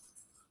Pitts,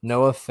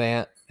 Noah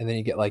Fant, and then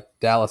you get like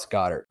Dallas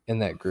Goedert in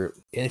that group.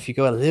 And if you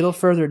go a little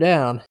further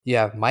down, you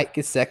have Mike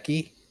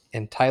Gesicki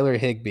and Tyler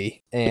Higbee.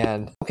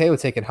 And I'm okay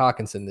with taking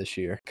Hawkinson this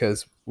year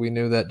because we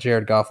knew that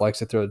Jared Goff likes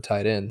to throw to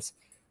tight ends.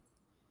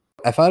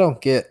 If I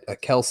don't get a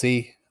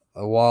Kelsey,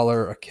 a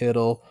Waller, a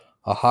Kittle,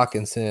 a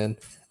Hawkinson,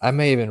 I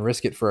may even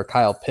risk it for a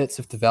Kyle Pitts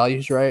if the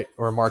value's right,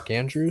 or a Mark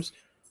Andrews.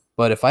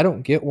 But if I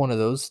don't get one of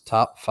those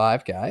top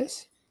 5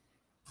 guys,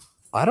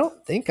 I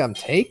don't think I'm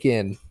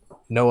taking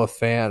Noah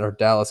Fant or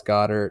Dallas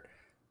Goedert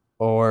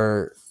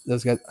or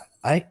those guys.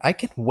 I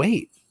can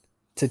wait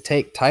to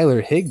take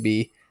Tyler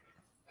Higbee,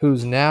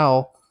 who's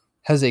now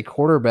has a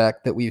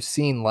quarterback that we've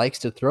seen likes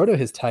to throw to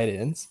his tight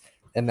ends,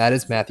 and that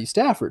is Matthew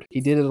Stafford.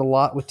 He did it a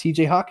lot with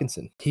TJ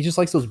Hawkinson. He just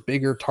likes those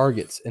bigger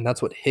targets, and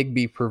that's what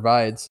Higbee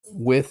provides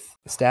with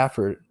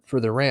Stafford for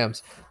the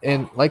Rams.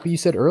 And like you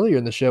said earlier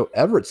in the show,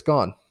 Everett's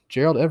gone.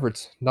 Gerald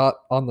Everett's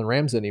not on the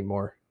Rams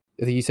anymore.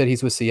 I think you said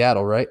he's with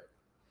Seattle, right?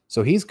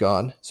 So he's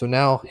gone. So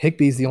now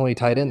Higbee's the only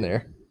tight end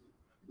there,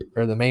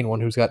 or the main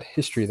one who's got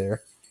history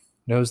there,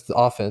 knows the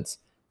offense.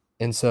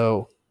 And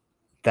so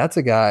that's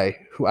a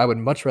guy who I would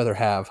much rather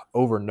have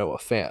over Noah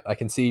Fant. I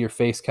can see your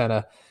face kind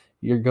of,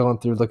 you're going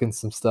through looking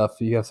some stuff.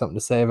 Do you have something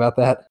to say about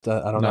that?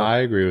 I don't know. I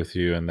agree with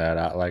you in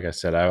that. Like I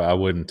said, I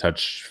wouldn't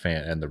touch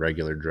Fant in the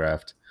regular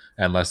draft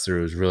unless there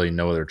was really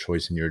no other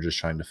choice and you're just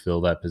trying to fill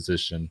that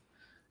position.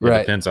 It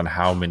depends on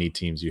how many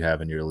teams you have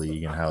in your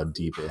league and how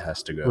deep it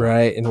has to go.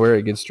 Right, and where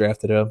it gets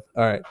drafted up.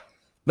 All right.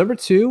 Number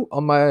 2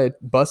 on my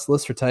bust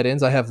list for tight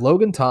ends, I have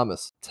Logan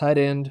Thomas, tight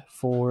end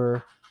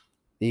for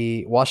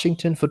the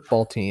Washington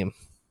football team.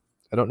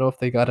 I don't know if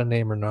they got a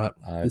name or not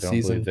this season. I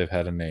don't believe they've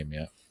had a name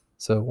yet.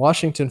 So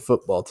Washington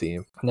football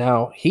team.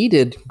 Now, he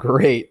did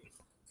great.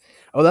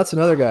 Oh, that's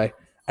another guy.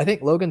 I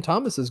think Logan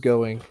Thomas is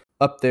going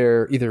up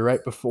there either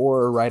right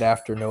before or right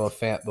after Noah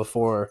Fant,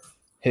 before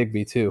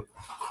Higbee too.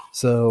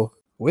 So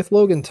with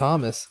Logan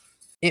Thomas,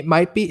 it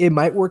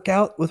might work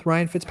out with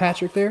Ryan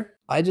Fitzpatrick there.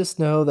 I just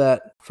know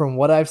that from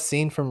what I've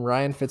seen from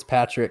Ryan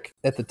Fitzpatrick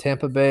at the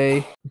Tampa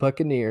Bay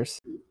Buccaneers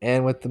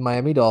and with the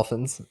Miami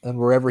Dolphins and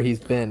wherever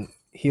he's been,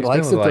 he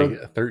likes to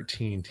throw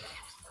 13 teams.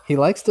 He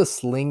likes to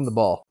sling the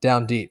ball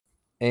down deep.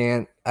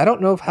 And I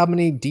don't know how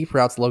many deep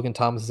routes Logan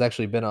Thomas has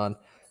actually been on.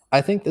 I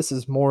think this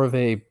is more of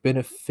a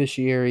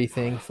beneficiary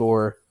thing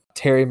for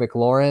Terry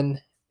McLaurin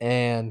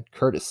and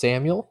Curtis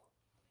Samuel.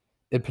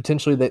 And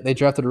potentially they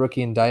drafted a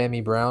rookie in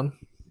Diami Brown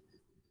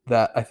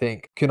that I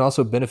think can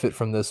also benefit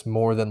from this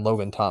more than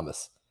Logan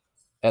Thomas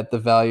at the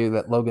value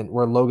that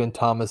where Logan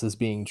Thomas is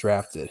being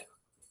drafted.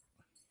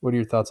 What are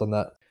your thoughts on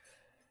that?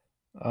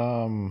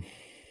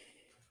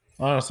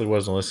 Honestly,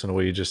 wasn't listening to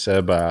what you just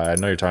said, but I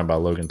know you're talking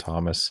about Logan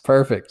Thomas.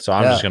 Perfect. So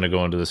I'm just going to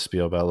go into the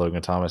spiel about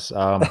Logan Thomas.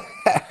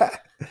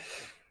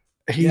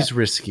 He's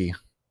risky.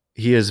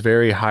 He is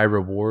very high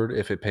reward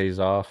if it pays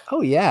off.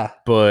 Oh, yeah.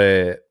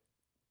 But,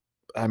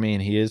 I mean,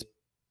 he's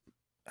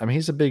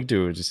a big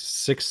dude.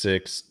 Just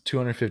 6'6",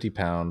 250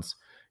 pounds.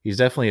 He's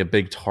definitely a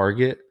big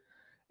target.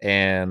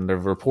 And the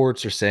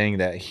reports are saying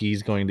that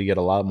he's going to get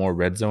a lot more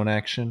red zone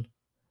action.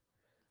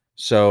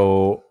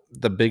 So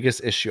the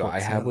biggest issue I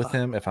have with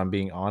him, if I'm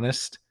being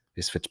honest,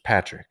 is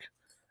Fitzpatrick.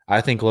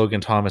 I think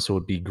Logan Thomas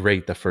would be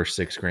great the first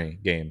 6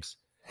 games.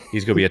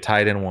 He's going to be a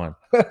tight end 1.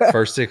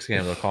 First 6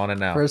 games, we're calling it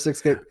now. First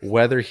 6 games.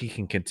 Whether he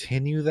can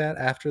continue that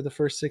after the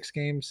first 6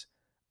 games,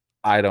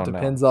 I don't know.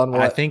 Depends on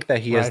what. I think that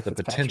he has the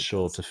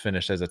potential to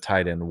finish as a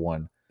tight end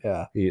 1.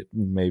 Yeah.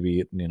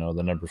 Maybe,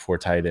 the number 4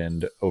 tight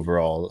end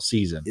overall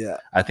season. Yeah.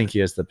 I think he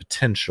has the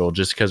potential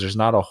just because there's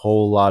not a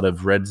whole lot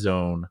of red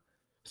zone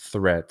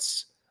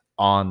threats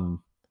on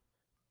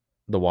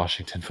the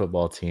Washington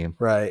football team.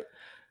 Right.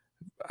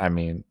 I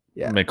mean,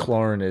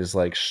 McLaurin is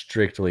like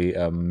strictly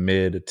a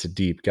mid to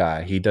deep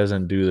guy. He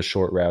doesn't do the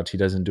short routes. He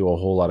doesn't do a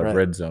whole lot of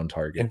red zone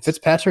targets. And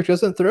Fitzpatrick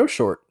doesn't throw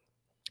short.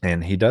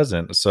 And he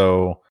doesn't.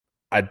 So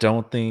I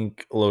don't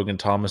think Logan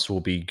Thomas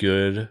will be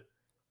good.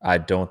 I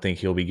don't think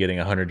he'll be getting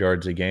 100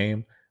 yards a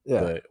game.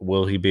 Yeah. But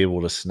will he be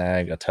able to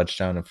snag a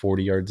touchdown and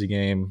 40 yards a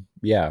game?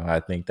 Yeah,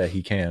 I think that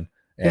he can.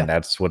 And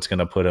that's what's going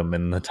to put him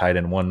in the tight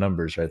end 1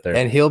 numbers right there.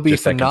 And he'll be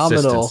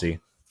phenomenal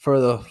for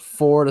the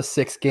 4 to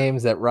 6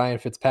 games that Ryan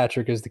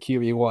Fitzpatrick is the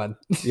QB1.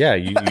 Yeah,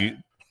 you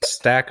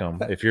stack them.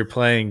 If you're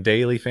playing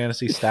daily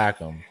fantasy, stack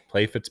them.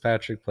 Play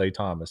Fitzpatrick, play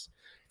Thomas.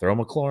 Throw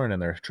McLaurin in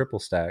there, triple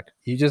stack.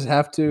 You just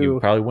have to. You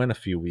probably win a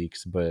few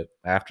weeks, but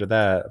after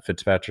that,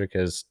 Fitzpatrick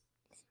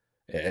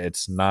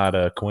it's not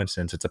a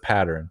coincidence. It's a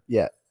pattern.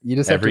 Yeah, you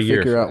just have to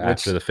figure out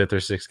after the 5th or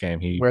 6th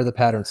game, where the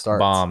pattern starts.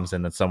 Bombs,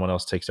 and then someone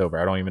else takes over.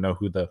 I don't even know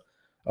who the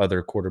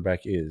other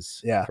quarterback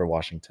is for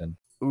Washington.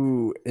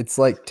 Ooh, it's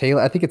like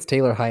Taylor. I think it's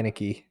Taylor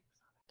Heineke.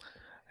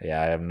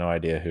 Yeah, I have no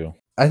idea who.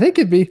 I think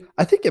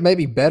it may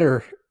be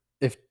better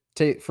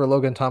for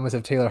Logan Thomas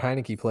if Taylor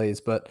Heineke plays,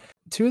 but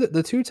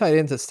the 2 tight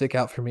ends that stick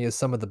out for me as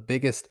some of the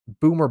biggest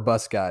boomer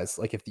bust guys.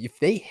 Like if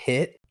they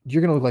hit,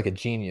 you're gonna look like a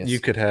genius. You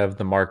could have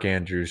the Mark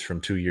Andrews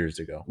from 2 years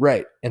ago,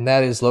 right? And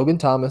that is Logan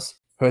Thomas,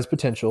 who has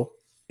potential,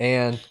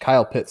 and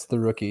Kyle Pitts, the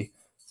rookie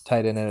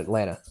tight end in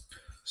Atlanta.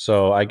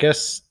 So I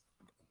guess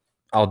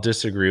I'll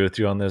disagree with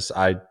you on this.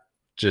 I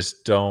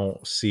just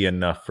don't see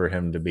enough for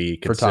him to be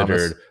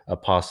considered a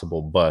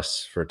possible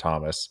bust for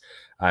Thomas.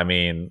 I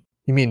mean,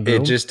 you mean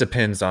boom? It just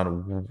depends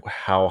on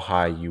how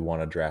high you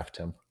want to draft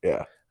him.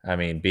 Yeah. I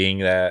mean, being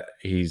that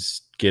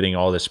he's getting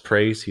all this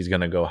praise, he's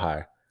going to go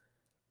high.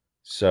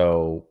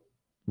 So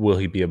will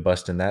he be a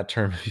bust in that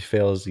term if he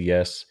fails?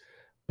 Yes.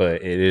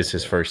 But it is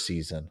his first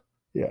season.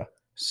 Yeah.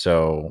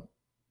 So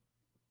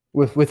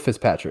with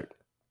Fitzpatrick.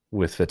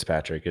 With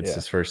Fitzpatrick, it's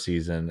his first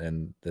season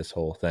and this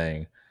whole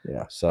thing.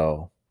 Yeah.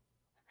 So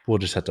we'll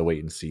just have to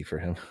wait and see for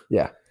him.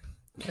 Yeah.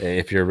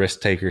 If you're a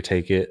risk taker,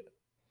 take it.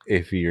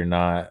 If you're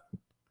not,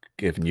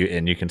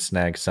 you can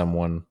snag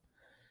someone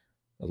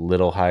a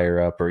little higher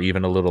up or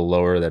even a little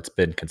lower that's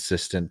been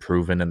consistent,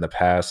 proven in the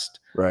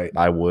past, right?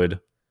 I would.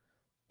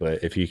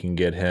 But if you can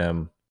get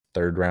him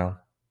third round,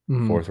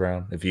 fourth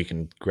round, if you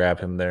can grab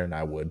him there, and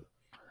I would.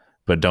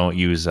 But don't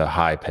use a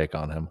high pick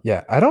on him.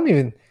 Yeah,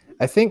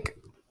 I think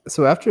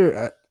so.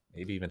 After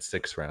maybe even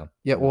sixth round.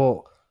 Yeah,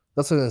 well,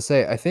 that's what I was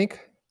gonna say. I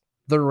think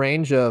the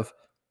range of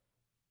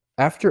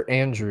after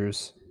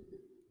Andrews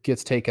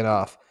gets taken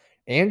off,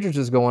 Andrews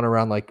is going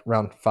around like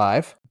round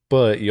 5.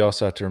 But you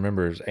also have to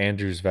remember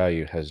Andrews'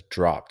 value has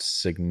dropped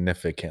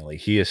significantly.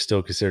 He is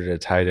still considered a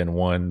tight end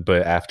 1,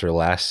 but after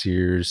last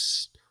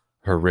year's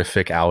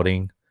horrific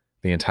outing,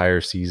 the entire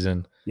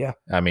season, yeah,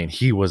 I mean,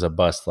 he was a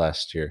bust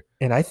last year.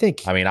 And I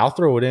think, I'll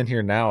throw it in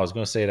here now. I was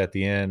going to say it at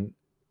the end.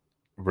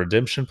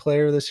 Redemption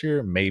player this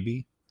year,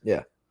 maybe.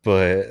 Yeah,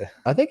 but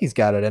I think he's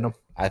got it in him.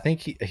 I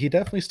think he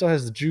definitely still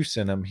has the juice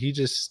in him. He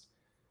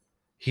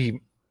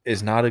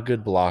is not a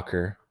good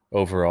blocker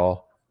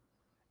overall.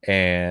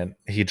 And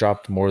he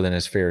dropped more than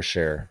his fair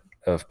share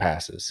of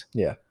passes.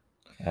 Yeah.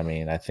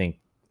 I think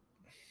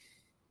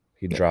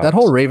he dropped that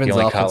whole Ravens he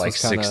only offense caught like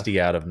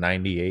 60 out of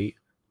 98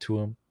 to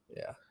him.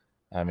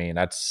 Yeah.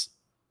 That's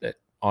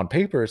on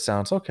paper, it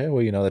sounds okay.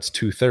 Well, that's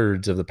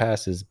 2/3 of the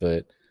passes,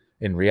 but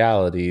in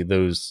reality,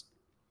 those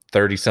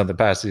 30-something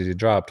passes he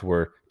dropped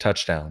were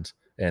touchdowns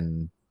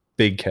and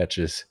big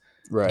catches.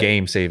 Right.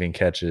 Game-saving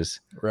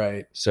catches.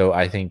 Right. So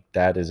I think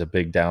that is a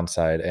big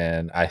downside,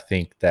 and I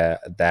think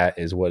that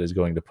is what is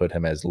going to put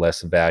him as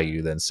less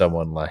value than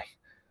someone like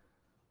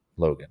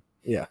Logan.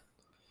 Yeah,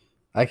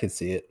 I can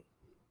see it.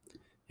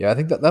 Yeah, I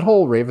think that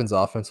whole Ravens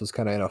offense was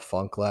kind of in a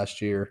funk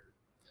last year.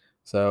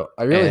 So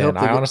I really hope.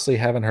 I honestly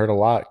haven't heard a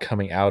lot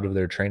coming out of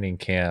their training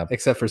camp,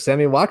 except for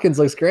Sammy Watkins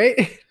looks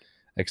great.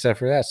 Except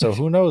for that, so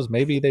who knows?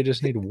 Maybe they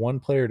just need one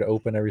player to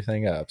open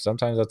everything up.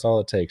 Sometimes that's all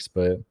it takes,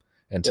 but.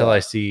 Until I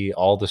see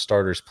all the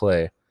starters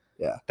play,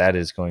 that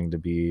is going to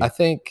be.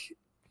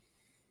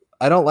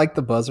 I don't like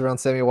the buzz around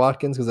Sammy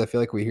Watkins because I feel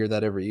like we hear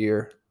that every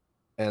year.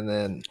 And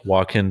then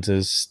Watkins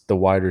is the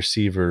wide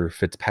receiver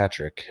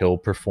Fitzpatrick. He'll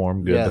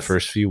perform good the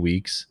first few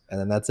weeks. And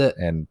then that's it.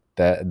 And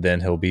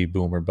then he'll be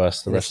boom or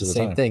bust the rest of the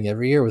time. Same thing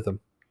every year with him.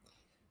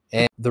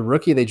 And the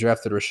rookie they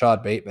drafted,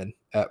 Rashad Bateman,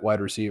 at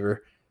wide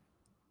receiver.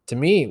 To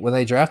me, when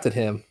they drafted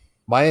him,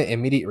 my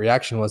immediate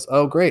reaction was,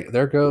 oh, great.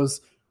 There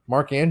goes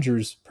Mark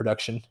Andrews'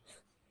 production.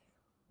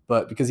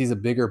 But because he's a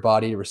bigger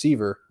body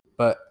receiver,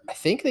 but I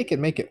think they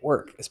can make it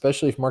work,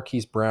 especially if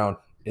Marquise Brown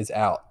is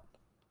out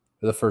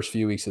for the first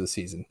few weeks of the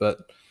season. But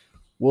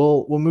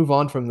we'll move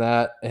on from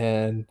that,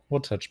 and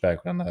we'll touch back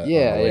on that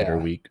later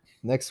week,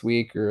 next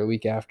week or a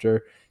week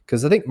after,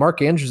 because I think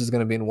Mark Andrews is going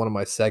to be in one of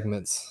my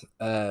segments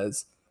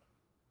as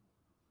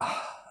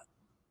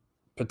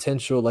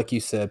potential, like you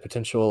said,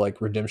 like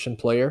redemption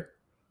player.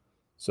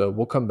 So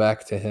we'll come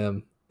back to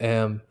him.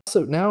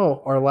 So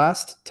now our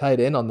last tight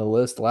end on the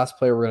list, the last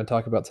player we're going to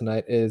talk about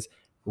tonight is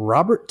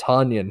Robert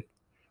Tonyan,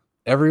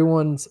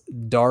 everyone's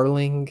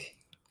darling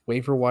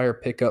waiver wire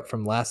pickup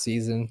from last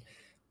season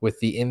with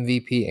the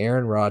MVP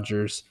Aaron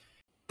Rodgers.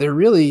 They're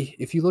really,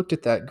 if you looked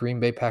at that Green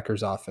Bay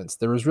Packers offense,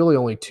 there was really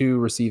only 2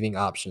 receiving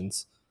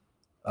options,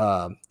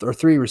 or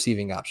 3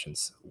 receiving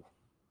options.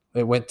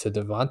 It went to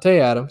Davante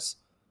Adams,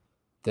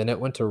 then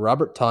it went to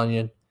Robert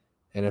Tonyan,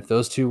 and if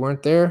those 2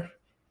 weren't there,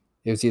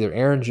 it was either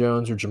Aaron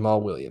Jones or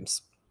Jamal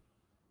Williams.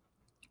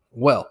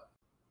 Well,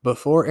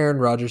 before Aaron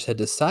Rodgers had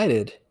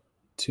decided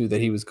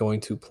that he was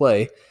going to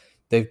play,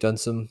 they've did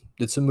some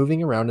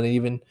moving around, and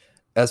even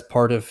as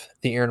part of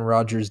the Aaron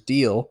Rodgers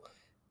deal,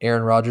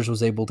 Aaron Rodgers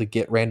was able to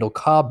get Randall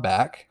Cobb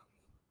back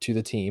to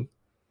the team.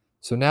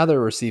 So now their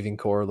receiving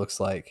core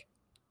looks like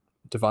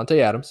Davante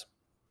Adams,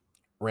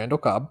 Randall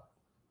Cobb,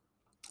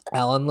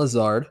 Allen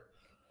Lazard.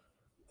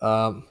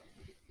 I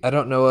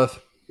don't know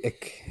if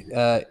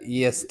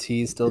EST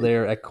is still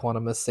there,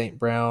 Equanimus St.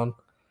 Brown,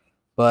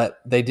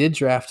 but they did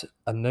draft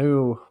a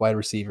new wide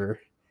receiver,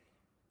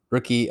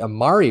 rookie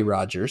Amari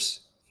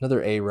Rodgers,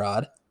 another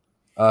A-Rod,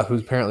 who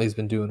apparently has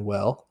been doing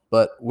well.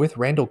 But with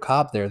Randall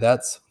Cobb there,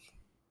 that's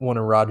one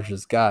of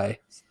Rodgers' guys.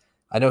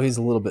 I know he's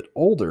a little bit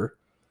older,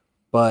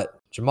 but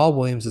Jamal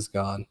Williams is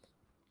gone.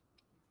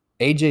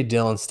 A.J.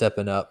 Dillon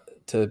stepping up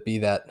to be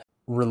that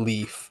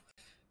relief.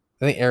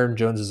 I think Aaron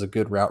Jones is a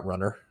good route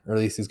runner, or at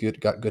least he's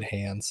got good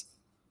hands.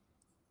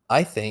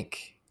 I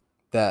think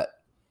that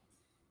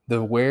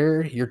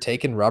where you're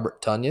taking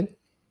Robert Tonyan,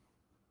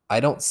 I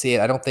don't see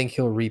it. I don't think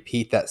he'll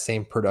repeat that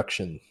same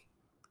production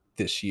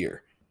this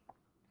year.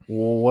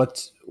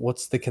 What's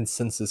the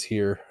consensus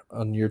here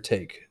on your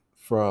take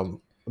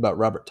about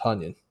Robert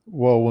Tonyan?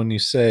 Well, when you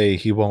say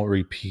he won't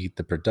repeat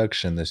the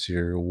production this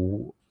year,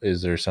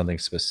 is there something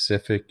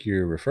specific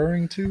you're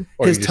referring to?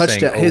 Or his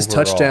touchdown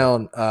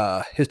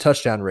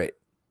rate.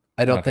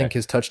 I don't think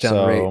his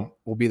touchdown rate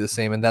will be the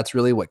same, and that's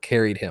really what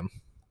carried him.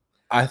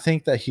 I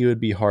think that he would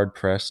be hard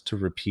pressed to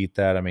repeat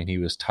that. I mean, he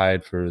was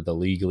tied for the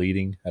league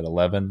leading at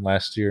 11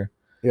 last year.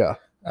 Yeah.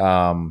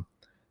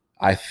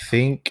 I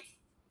think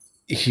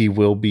he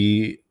will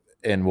be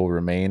and will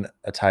remain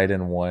a tight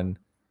end one.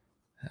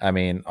 I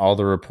mean, all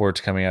the reports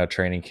coming out of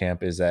training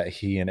camp is that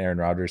he and Aaron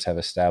Rodgers have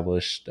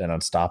established an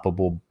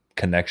unstoppable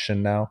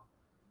connection now.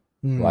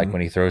 Like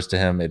when he throws to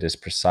him, it is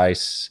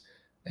precise.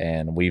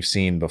 And we've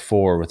seen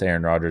before with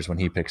Aaron Rodgers when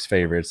he picks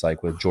favorites,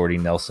 like with Jordy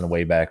Nelson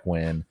way back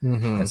when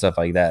and stuff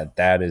like that.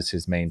 That is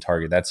his main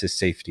target. That's his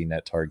safety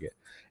net target.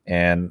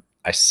 And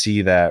I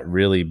see that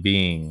really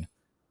being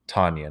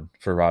Tonyan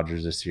for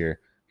Rodgers this year.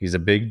 He's a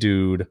big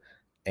dude,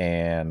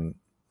 and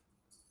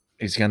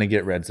he's going to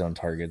get red zone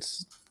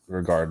targets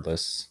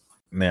regardless.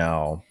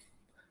 Now,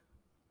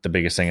 the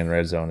biggest thing in the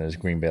red zone is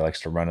Green Bay likes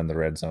to run in the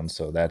red zone,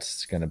 so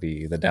that's going to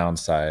be the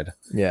downside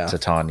to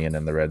Tonyan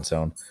in the red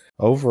zone.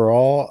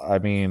 Overall, I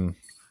mean,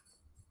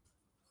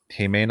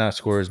 he may not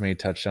score as many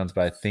touchdowns,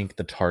 but I think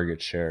the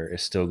target share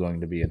is still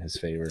going to be in his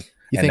favor.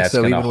 You think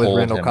so, even with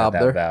Randall Cobb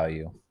there?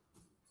 Value.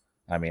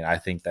 I mean, I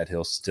think that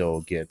he'll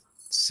still get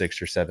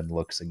 6 or 7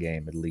 looks a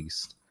game at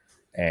least.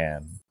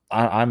 And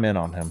I'm in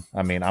on him.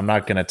 I mean, I'm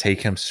not going to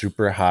take him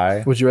super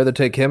high. Would you rather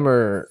take him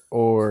or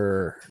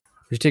would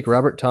you take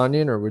Robert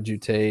Tonyan or would you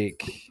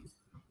take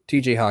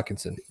TJ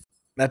Hawkinson?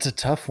 That's a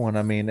tough one.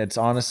 I mean, it's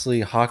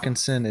honestly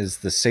Hawkinson is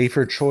the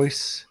safer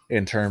choice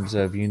in terms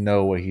of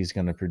what he's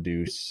going to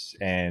produce,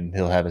 and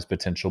he'll have his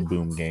potential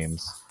boom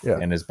games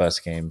and his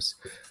bust games.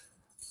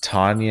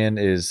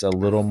 Tonyan is a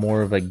little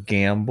more of a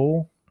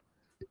gamble,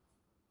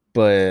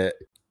 but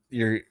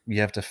you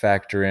have to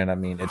factor in, I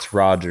mean, it's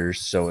Rodgers,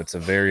 so it's a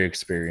very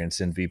experienced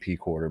MVP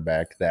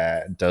quarterback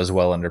that does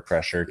well under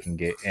pressure, can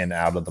get in and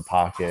out of the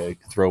pocket,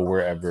 throw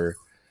wherever.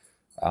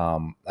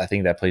 I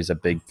think that plays a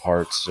big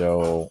part.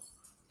 So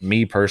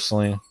me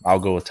personally, I'll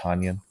go with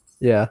Tonyan.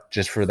 Yeah.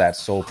 Just for that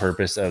sole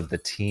purpose of the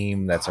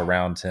team that's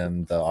around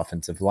him, the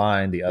offensive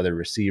line, the other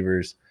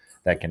receivers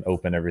that can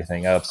open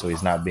everything up so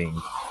he's not being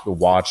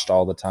watched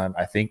all the time.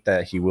 I think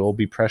that he will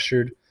be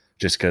pressured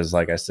just because,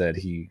 like I said,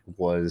 he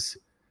was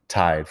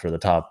tied for the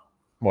top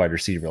wide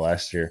receiver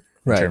last year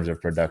in terms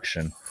of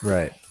production.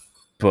 Right.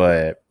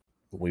 But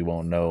we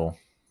won't know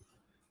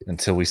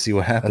until we see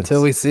what happens.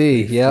 Until we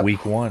see,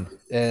 week 1.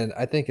 And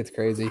I think it's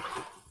crazy.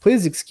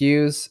 Please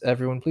excuse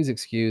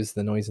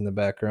the noise in the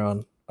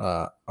background.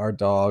 We're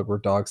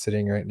dog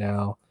sitting right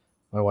now.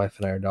 My wife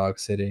and I are dog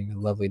sitting. A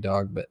lovely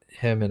dog, but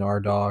him and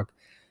our dog,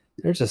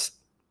 they're just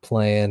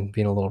playing,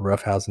 being a little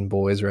roughhousing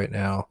boys right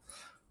now.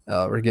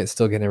 We're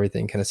still getting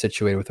everything kind of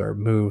situated with our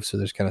move, so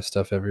there's kind of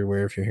stuff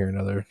everywhere if you're hearing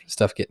other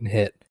stuff getting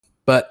hit.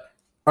 But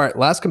all right,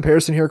 last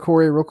comparison here,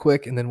 Corey, real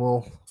quick, and then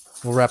we'll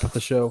wrap up the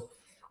show.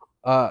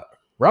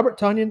 Robert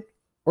Tonyan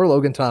or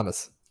Logan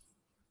Thomas?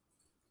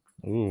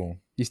 Ooh,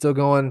 you still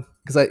going?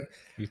 Because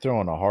you're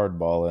throwing a hard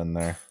ball in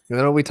there. You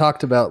know, we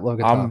talked about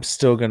Logan Thomas. I'm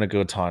still gonna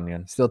go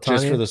Tonyan. Still Tonyan?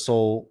 Just for the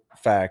sole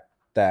fact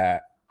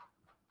that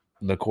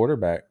the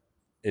quarterback,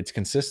 it's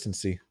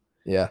consistency.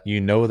 Yeah. You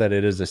know that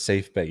it is a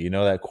safe bet. You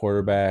know that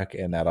quarterback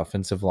and that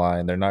offensive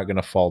line, they're not going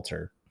to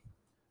falter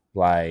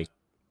like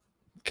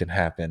can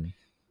happen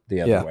the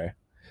other way.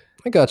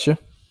 I got you.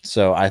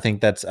 So I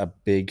think that's a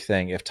big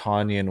thing. If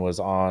Tonyan was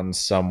on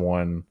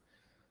someone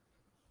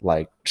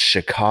like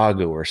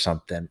Chicago or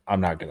something,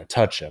 I'm not going to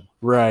touch him.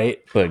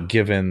 Right. But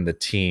given the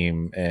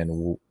team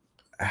and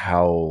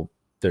how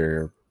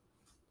they're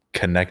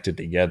connected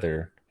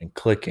together and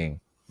clicking,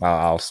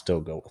 I'll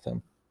still go with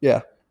him.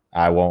 Yeah.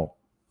 I won't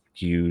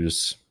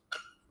use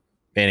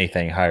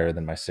anything higher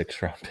than my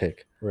 6th round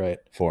pick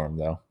for him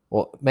though.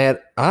 Well, man,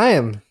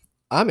 I'm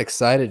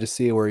excited to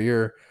see what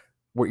your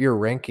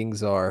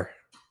rankings are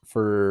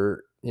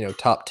for,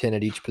 top 10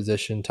 at each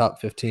position,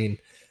 top 15.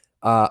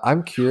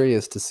 I'm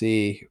curious to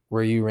see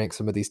where you rank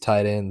some of these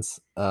tight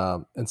ends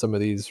and some of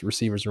these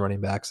receivers and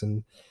running backs,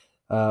 and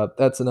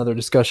that's another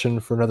discussion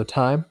for another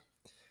time.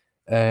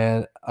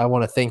 And I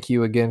want to thank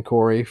you again,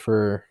 Corey,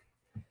 for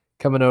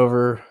coming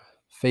over,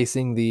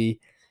 facing the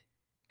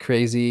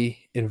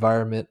crazy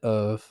environment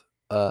of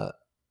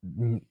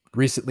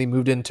recently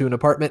moved into an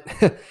apartment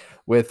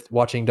with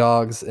watching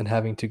dogs and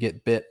having to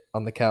get bit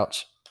on the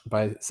couch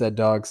by said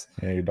dogs.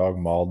 Yeah, your dog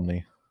mauled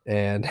me.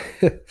 And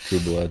True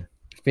blood.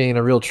 Being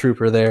a real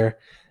trooper there.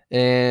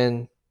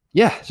 And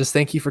yeah, just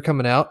thank you for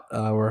coming out.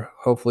 We're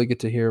hopefully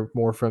get to hear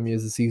more from you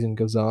as the season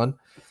goes on.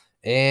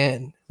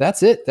 And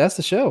that's it. That's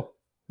the show.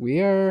 We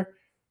are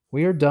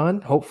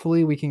done.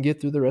 Hopefully we can get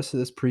through the rest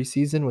of this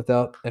preseason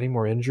without any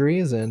more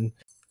injuries. And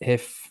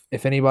if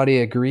anybody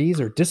agrees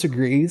or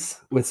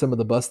disagrees with some of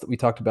the busts that we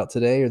talked about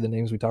today or the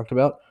names we talked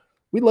about,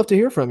 we'd love to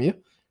hear from you.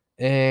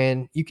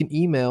 And you can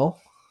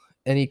email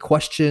any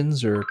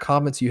questions or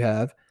comments you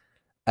have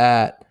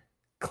at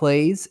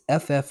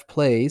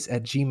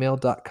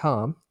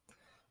claysffplays@gmail.com.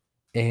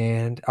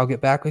 And I'll get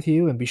back with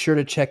you, and be sure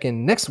to check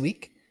in next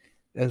week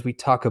as we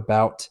talk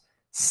about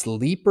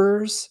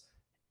sleepers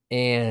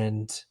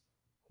and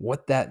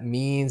what that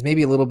means.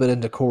 Maybe a little bit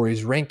into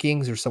Corey's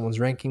rankings or someone's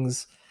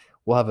rankings.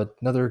 We'll have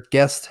another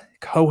guest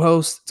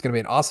co-host. It's going to be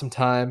an awesome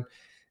time.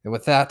 And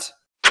with that,